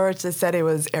research that said it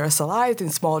was aerosolized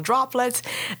in small droplets.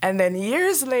 And then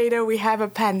years later, we have a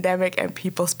pandemic and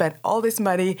people spent all this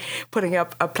money putting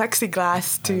up a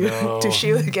plexiglass to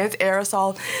shield against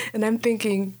aerosol. And I'm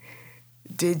thinking,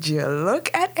 did you look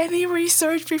at any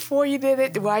research before you did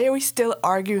it? Why are we still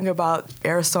arguing about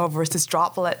aerosol versus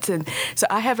droplets? And so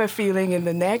I have a feeling in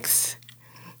the next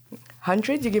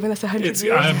 100, you're giving us 100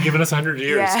 years? I'm giving us 100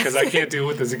 years because I can't deal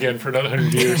with this again for another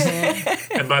 100 years.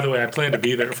 And by the way, I plan to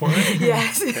be there for it.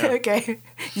 Yes. Yeah. Okay.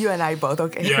 You and I both.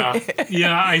 Okay.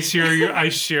 Yeah. I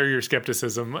share your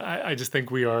skepticism. I just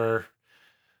think we are.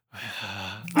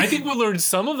 I think we'll learn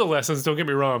some of the lessons, don't get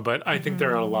me wrong, but I think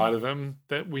there are a lot of them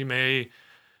that we may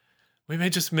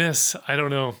just miss. I don't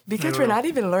know. Because we're not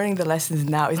even learning the lessons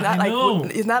now. It's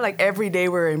not like every day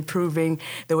we're improving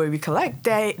the way we collect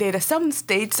data. Some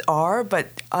states are, but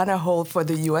on a whole, for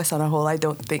the U.S. on a whole, I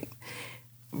don't think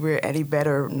we're any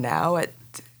better now at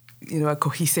a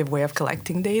cohesive way of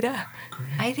collecting data.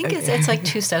 I think it's like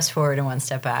 2 steps forward and 1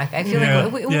 step back. I feel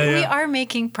like we are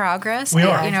making progress. We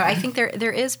are. I think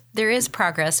there is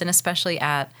progress, and especially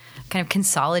at kind of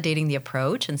consolidating the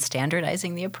approach and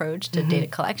standardizing the approach to data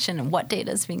collection and what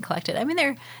data is being collected. I mean,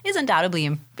 there is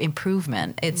undoubtedly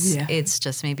improvement. It's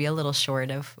just maybe a little short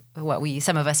of what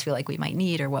some of us feel like we might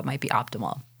need or what might be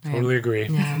optimal. Right? Totally agree.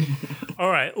 Yeah. All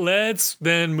right, let's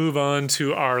then move on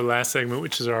to our last segment,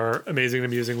 which is our Amazing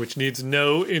and Amusing, which needs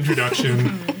no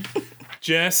introduction.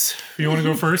 Jess, you want to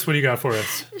go first? What do you got for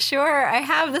us? Sure, I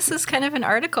have. This is kind of an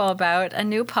article about a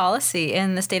new policy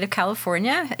in the state of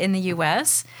California in the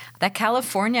U.S. that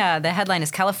California, the headline is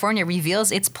California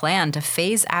reveals its plan to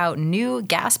phase out new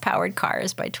gas-powered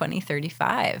cars by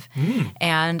 2035.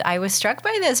 And I was struck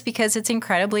by this because it's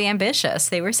incredibly ambitious.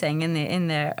 They were saying in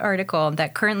the article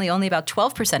that currently only about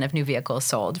 12% of new vehicles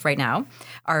sold right now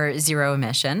are zero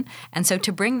emission. And so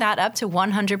to bring that up to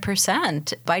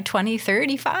 100% by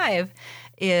 2035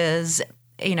 is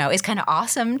kind of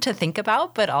awesome to think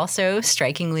about, but also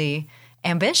strikingly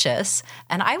ambitious.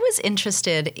 And I was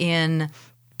interested in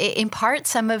part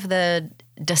some of the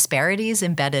disparities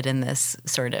embedded in this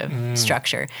sort of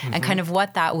structure and kind of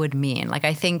what that would mean. Like,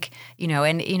 I think,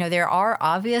 there are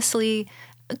obviously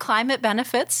climate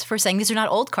benefits for saying these are not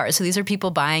old cars. So these are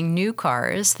people buying new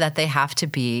cars that they have to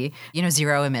be,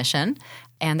 zero emission.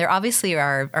 And there obviously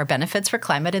are benefits for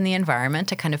climate and the environment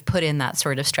to kind of put in that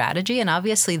sort of strategy. And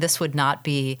obviously this would not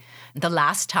be the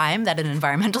last time that an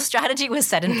environmental strategy was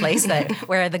set in place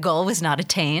where the goal was not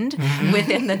attained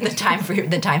within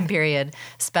the time period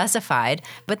specified.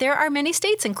 But there are many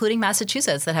states, including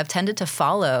Massachusetts, that have tended to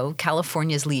follow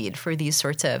California's lead for these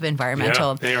sorts of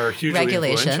environmental they are hugely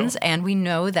regulations. And we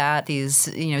know that these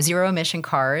zero emission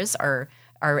cars are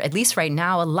at least right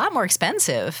now, a lot more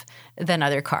expensive than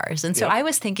other cars. And so I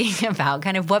was thinking about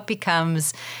kind of what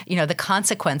becomes, the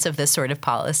consequence of this sort of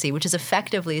policy, which is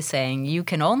effectively saying you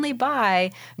can only buy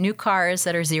new cars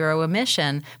that are zero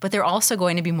emission, but they're also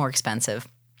going to be more expensive.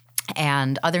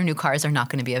 And other new cars are not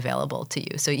going to be available to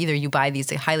you. So either you buy these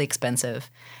highly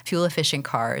expensive, fuel-efficient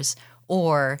cars,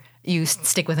 or you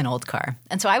stick with an old car.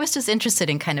 And so I was just interested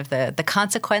in kind of the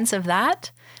consequence of that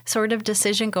sort of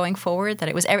decision going forward, that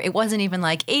it wasn't even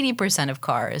like 80% of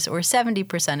cars or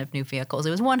 70% of new vehicles. It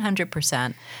was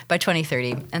 100% by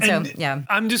 2030. And so, yeah.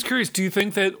 I'm just curious, do you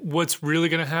think that what's really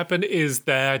going to happen is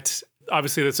that,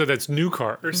 obviously, that's new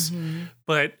cars,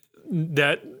 but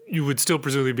that you would still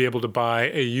presumably be able to buy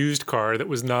a used car that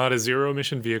was not a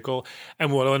zero-emission vehicle,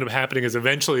 and what will end up happening is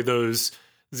eventually those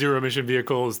zero-emission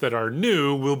vehicles that are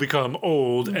new will become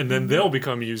old, and then they'll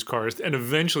become used cars, and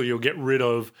eventually you'll get rid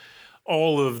of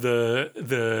all of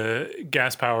the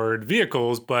gas-powered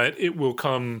vehicles, but it will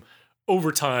come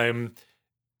over time,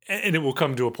 and it will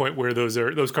come to a point where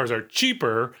those cars are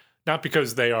cheaper, not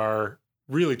because they are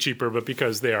really cheaper, but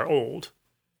because they are old.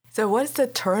 So what's the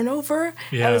turnover?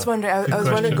 Yeah, I was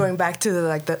wondering, going back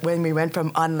to when we went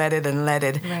from unleaded and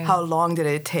leaded, how long did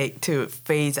it take to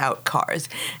phase out cars?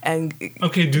 And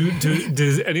okay,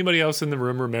 does anybody else in the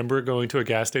room remember going to a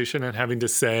gas station and having to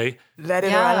say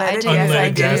leaded or unleaded? Yes, I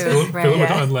do. Gas, fill it with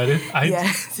unleaded.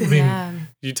 Yes. I mean,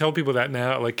 you tell people that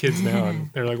now, like kids now,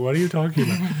 and they're like, "What are you talking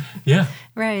about?" Yeah,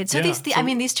 right. So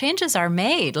these changes are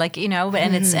made, and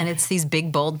it's these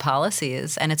big bold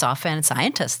policies, and it's often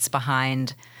scientists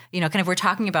behind. Kind of we're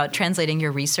talking about translating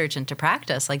your research into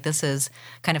practice. Like, this is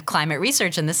kind of climate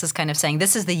research, and this is kind of saying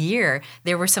this is the year.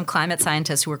 There were some climate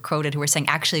scientists who were quoted who were saying,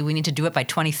 actually, we need to do it by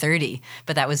 2030,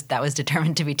 but that was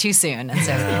determined to be too soon, and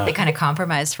so they kind of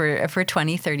compromised for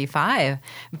 2035.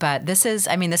 But this is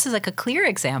like a clear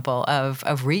example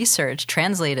of research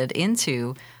translated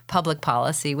into public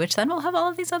policy, which then will have all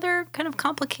of these other kind of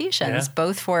complications,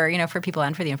 both for people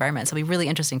and for the environment. So it'll be really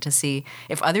interesting to see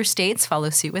if other states follow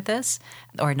suit with this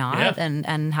or not,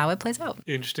 and how it plays out.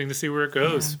 Interesting to see where it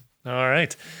goes. Yeah. All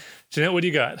right. Jeanette, what do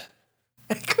you got?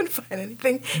 I couldn't find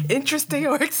anything interesting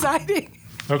or exciting.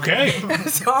 Okay.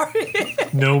 Sorry.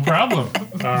 No problem.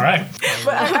 All right.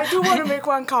 But I do want to make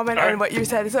one comment on what you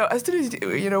said. So as soon as,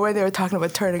 when they were talking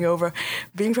about turning over,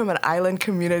 being from an island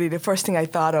community, the first thing I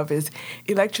thought of is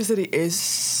electricity is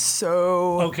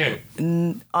so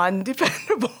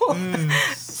undependable.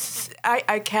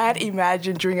 I can't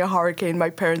imagine during a hurricane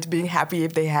my parents being happy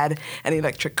if they had an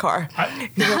electric car.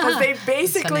 Because they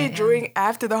basically,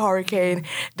 after the hurricane,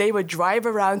 they would drive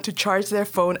around to charge their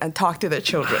phone and talk to their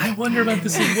children. I wonder about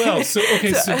this as well.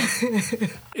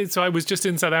 So I was just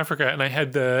in South Africa, and I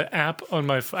had the app on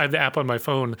my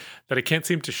phone that I can't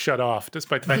seem to shut off,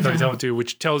 despite the fact that I tell it to,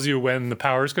 which tells you when the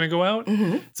power is going to go out.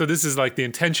 So this is like the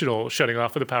intentional shutting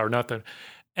off of the power, not the.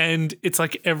 And it's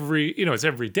like it's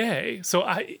every day. So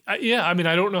I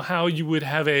don't know how you would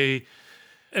have an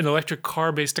electric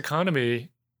car-based economy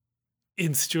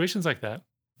in situations like that.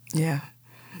 Yeah,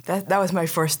 that was my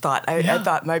first thought. I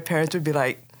thought my parents would be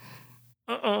like,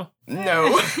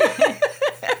 no.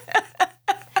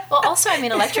 Well, also,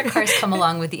 electric cars come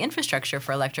along with the infrastructure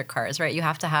for electric cars, right? You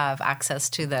have to have access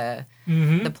to the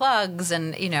plugs,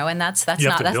 and and that's you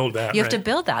not have to build that. You have to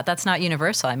build that. That's not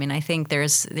universal. I think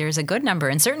there's a good number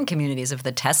in certain communities of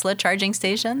the Tesla charging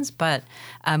stations, but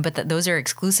those are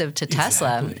exclusive to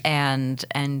Tesla, and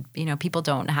people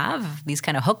don't have these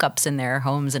kind of hookups in their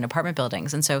homes and apartment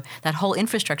buildings, and so that whole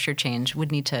infrastructure change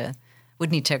would need to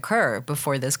would need to occur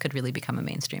before this could really become a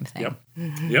mainstream thing. Yep.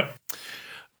 Yep.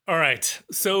 All right.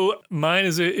 So mine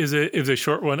is a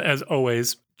short one as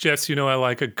always. Jess, you know I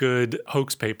like a good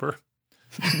hoax paper.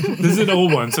 This is an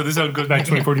old one, so this goes back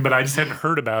to 2014, but I just hadn't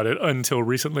heard about it until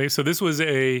recently. So this was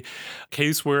a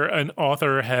case where an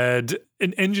author had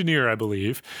an engineer, I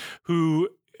believe, who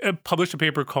published a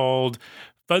paper called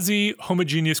Fuzzy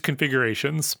Homogeneous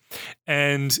Configurations.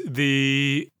 And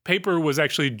the paper was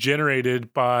actually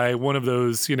generated by one of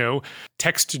those,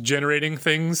 text generating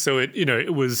things. So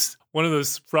it was one of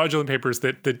those fraudulent papers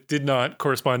that did not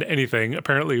correspond to anything.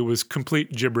 Apparently it was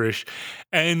complete gibberish.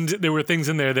 And there were things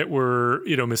in there that were,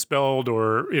 misspelled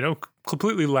or,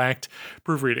 completely lacked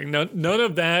proofreading. Now, none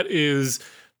of that is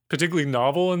particularly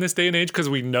novel in this day and age because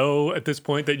we know at this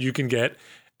point that you can get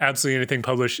absolutely anything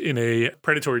published in a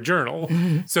predatory journal.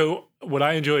 Mm-hmm. So what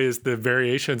I enjoy is the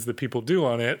variations that people do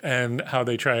on it and how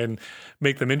they try and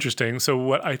make them interesting. So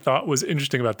what I thought was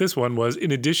interesting about this one was,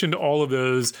 in addition to all of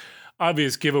those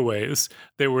obvious giveaways,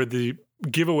 there were the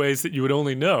giveaways that you would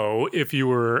only know if you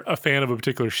were a fan of a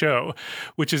particular show,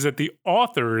 which is that the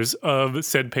authors of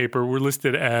said paper were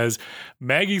listed as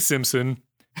Maggie Simpson,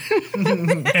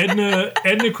 Edna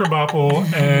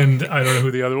Krabappel, and I don't know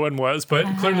who the other one was, but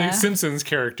clearly Simpsons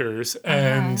characters.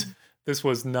 And this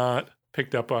was not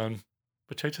picked up on,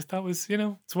 which I just thought was,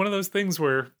 it's one of those things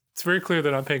where it's very clear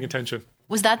that I'm paying attention.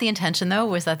 Was that the intention, though?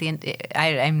 Was that the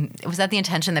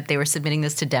intention that they were submitting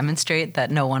this to demonstrate that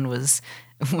no one was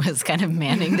kind of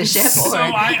manning the ship? So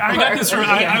I got this from,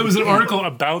 I was an article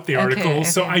about the article, okay.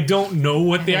 So I don't know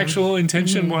what the actual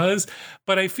intention was,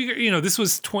 but I figure, this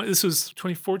was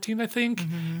 2014, I think.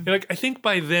 Mm-hmm. I think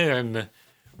by then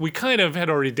we kind of had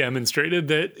already demonstrated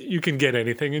that you can get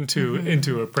anything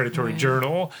into a predatory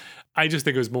journal. I just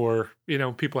think it was more,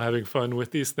 people having fun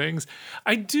with these things.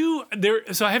 So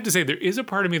I have to say, there is a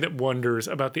part of me that wonders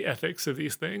about the ethics of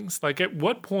these things. Like, at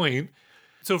what point?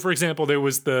 So, for example, there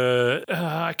was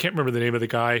I can't remember the name of the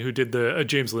guy who did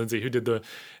James Lindsay,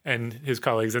 and his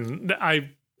colleagues, and I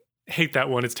hate that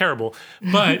one. It's terrible.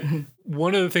 But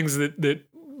one of the things that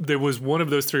there was one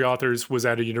of those three authors was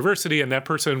at a university, and that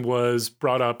person was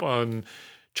brought up on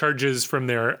charges from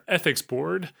their ethics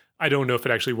board. I don't know if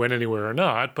it actually went anywhere or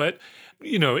not, but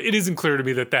it isn't clear to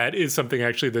me that is something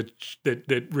actually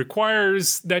that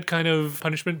requires that kind of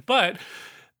punishment. But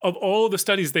of all the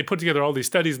studies, they put together all these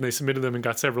studies and they submitted them and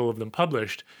got several of them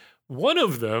published. One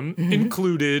of them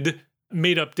included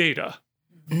made up data.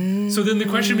 So then the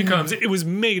question becomes, it was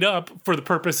made up for the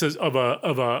purposes of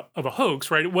a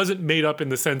hoax, right? It wasn't made up in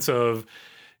the sense of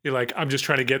I'm just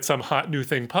trying to get some hot new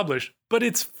thing published, but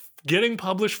it's getting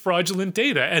published fraudulent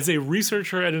data. As a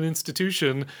researcher at an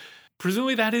institution,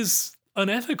 presumably that is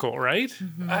unethical, right?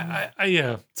 Mm-hmm.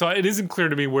 Yeah. So it isn't clear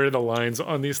to me where the lines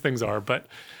on these things are, but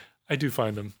I do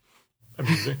find them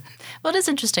amusing. Well, it is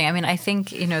interesting. I mean, I think,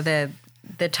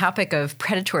 the topic of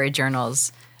predatory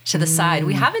journals to the side,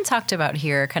 we haven't talked about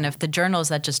here kind of the journals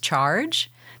that just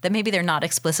charge, that maybe they're not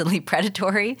explicitly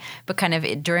predatory, but kind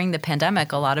of during the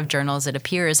pandemic, a lot of journals, it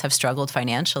appears, have struggled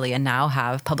financially and now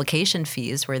have publication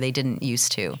fees where they didn't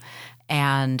used to.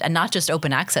 And not just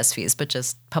open access fees, but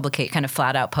just kind of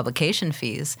flat out publication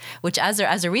fees, which as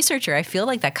a researcher, I feel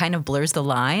like that kind of blurs the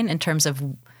line in terms of,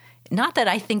 not that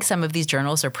I think some of these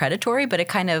journals are predatory, but it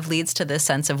kind of leads to this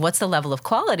sense of what's the level of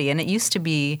quality. And it used to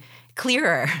be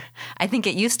clearer. I think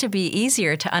it used to be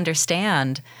easier to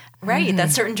understand, right,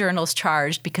 that certain journals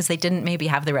charged because they didn't maybe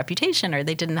have the reputation or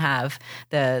they didn't have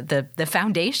the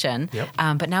foundation. Yep.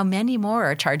 But now many more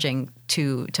are charging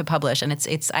to publish, and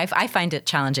I find it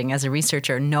challenging as a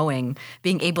researcher,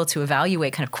 being able to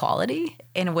evaluate kind of quality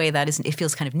in a way that it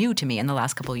feels kind of new to me in the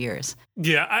last couple of years.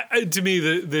 Yeah, to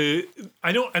me,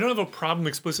 I don't have a problem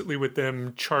explicitly with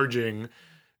them charging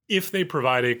if they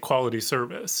provide a quality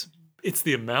service. It's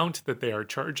the amount that they are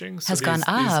charging. It's gone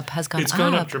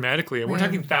up dramatically, and we're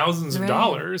talking thousands of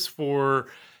dollars for,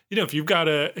 if you've got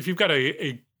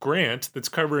a grant that's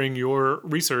covering your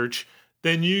research,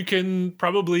 then you can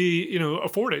probably,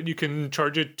 afford it. You can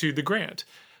charge it to the grant,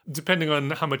 depending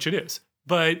on how much it is.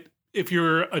 But if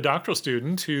you're a doctoral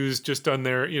student who's just done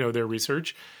their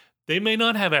research, they may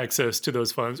not have access to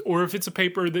those funds. Or if it's a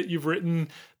paper that you've written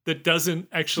that doesn't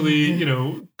actually,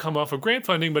 come off of grant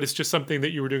funding, but it's just something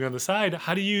that you were doing on the side,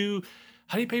 how do you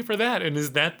pay for that? And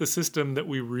is that the system that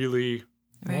we really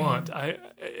want? I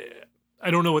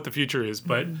don't know what the future is,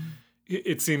 but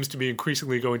it seems to be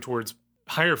increasingly going towards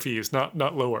higher fees,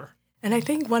 not lower. And I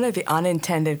think one of the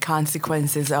unintended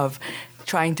consequences of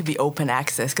trying to be open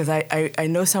access, because I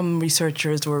know some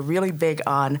researchers were really big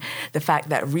on the fact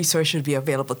that research should be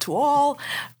available to all,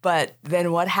 but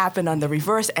then what happened on the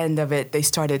reverse end of it, they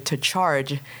started to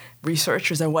charge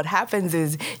researchers. And what happens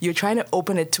is you're trying to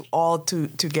open it to all to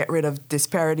get rid of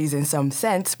disparities in some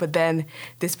sense, but then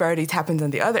disparities happens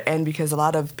on the other end because a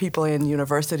lot of people in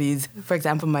universities, for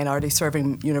example,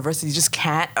 minority-serving universities, just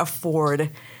can't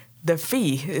afford the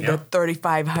fee, the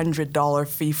 $3,500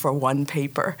 fee for one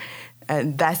paper.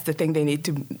 And that's the thing they need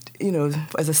to,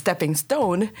 as a stepping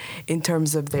stone in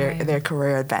terms of their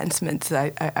career advancements.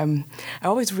 I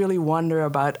always really wonder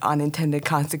about unintended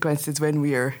consequences when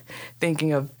we are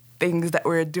thinking of things that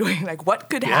we're doing, like what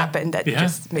could happen that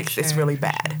just makes this really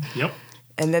bad. Yep.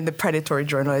 And then the predatory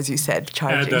journal, as you said,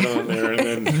 charging. Add that on there,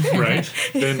 and then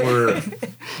then we're.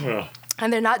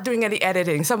 And they're not doing any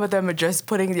editing. Some of them are just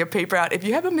putting your paper out. If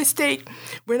you have a mistake,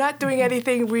 we're not doing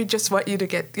anything. We just want you to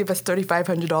give us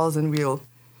 $3,500 and we'll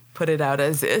put it out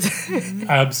as is.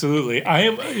 Absolutely. I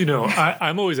am,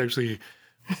 I'm always actually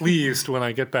pleased when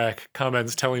I get back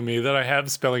comments telling me that I have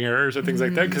spelling errors or things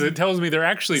like that, because it tells me they're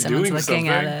actually doing something. Someone's looking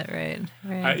at it,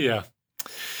 right. Yeah.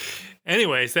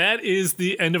 Anyways, that is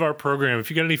the end of our program.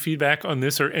 If you got any feedback on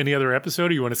this or any other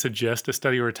episode, or you want to suggest a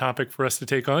study or a topic for us to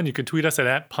take on, you can tweet us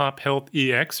at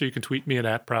 @PopHealthEX, or you can tweet me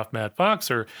at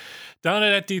 @ProfMattFox, or Donna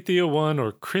at DTheo1,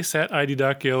 or Chris at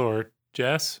ID.Gill, or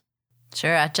Jess?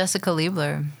 Sure, at Jessica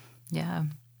Liebler. Yeah.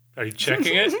 Are you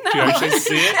checking it? Do you actually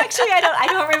see it? Actually, I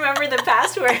don't remember the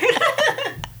password.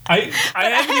 I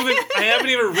haven't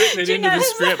even written it into the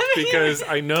script because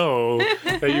I know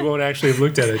that you won't actually have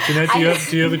looked at it. Jeanette,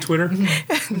 do you have a Twitter? No,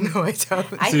 I don't.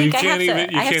 I think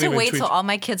I have to wait till all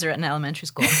my kids are in elementary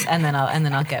school, and then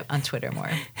I'll get on Twitter more.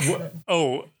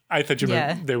 Oh, I thought you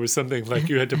meant there was something like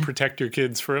you had to protect your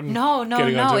kids from. No.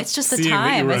 It's just the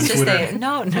time. It's just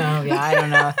no. Yeah, I don't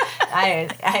know.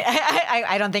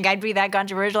 I don't think I'd be that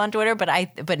controversial on Twitter, but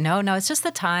no. It's just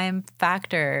the time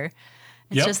factor.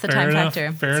 It's just the time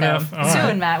factor. Fair enough.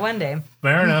 Soon, Matt, one day.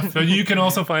 Fair enough. So you can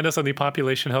also find us on the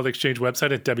Population Health Exchange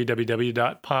website at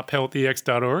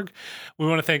www.pophealthex.org. We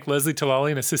want to thank Leslie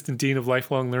Talali, an Assistant Dean of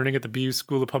Lifelong Learning at the BU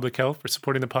School of Public Health, for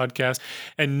supporting the podcast,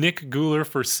 and Nick Guler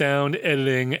for sound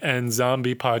editing and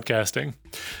zombie podcasting.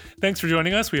 Thanks for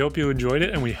joining us. We hope you enjoyed it,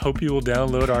 and we hope you will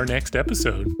download our next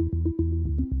episode.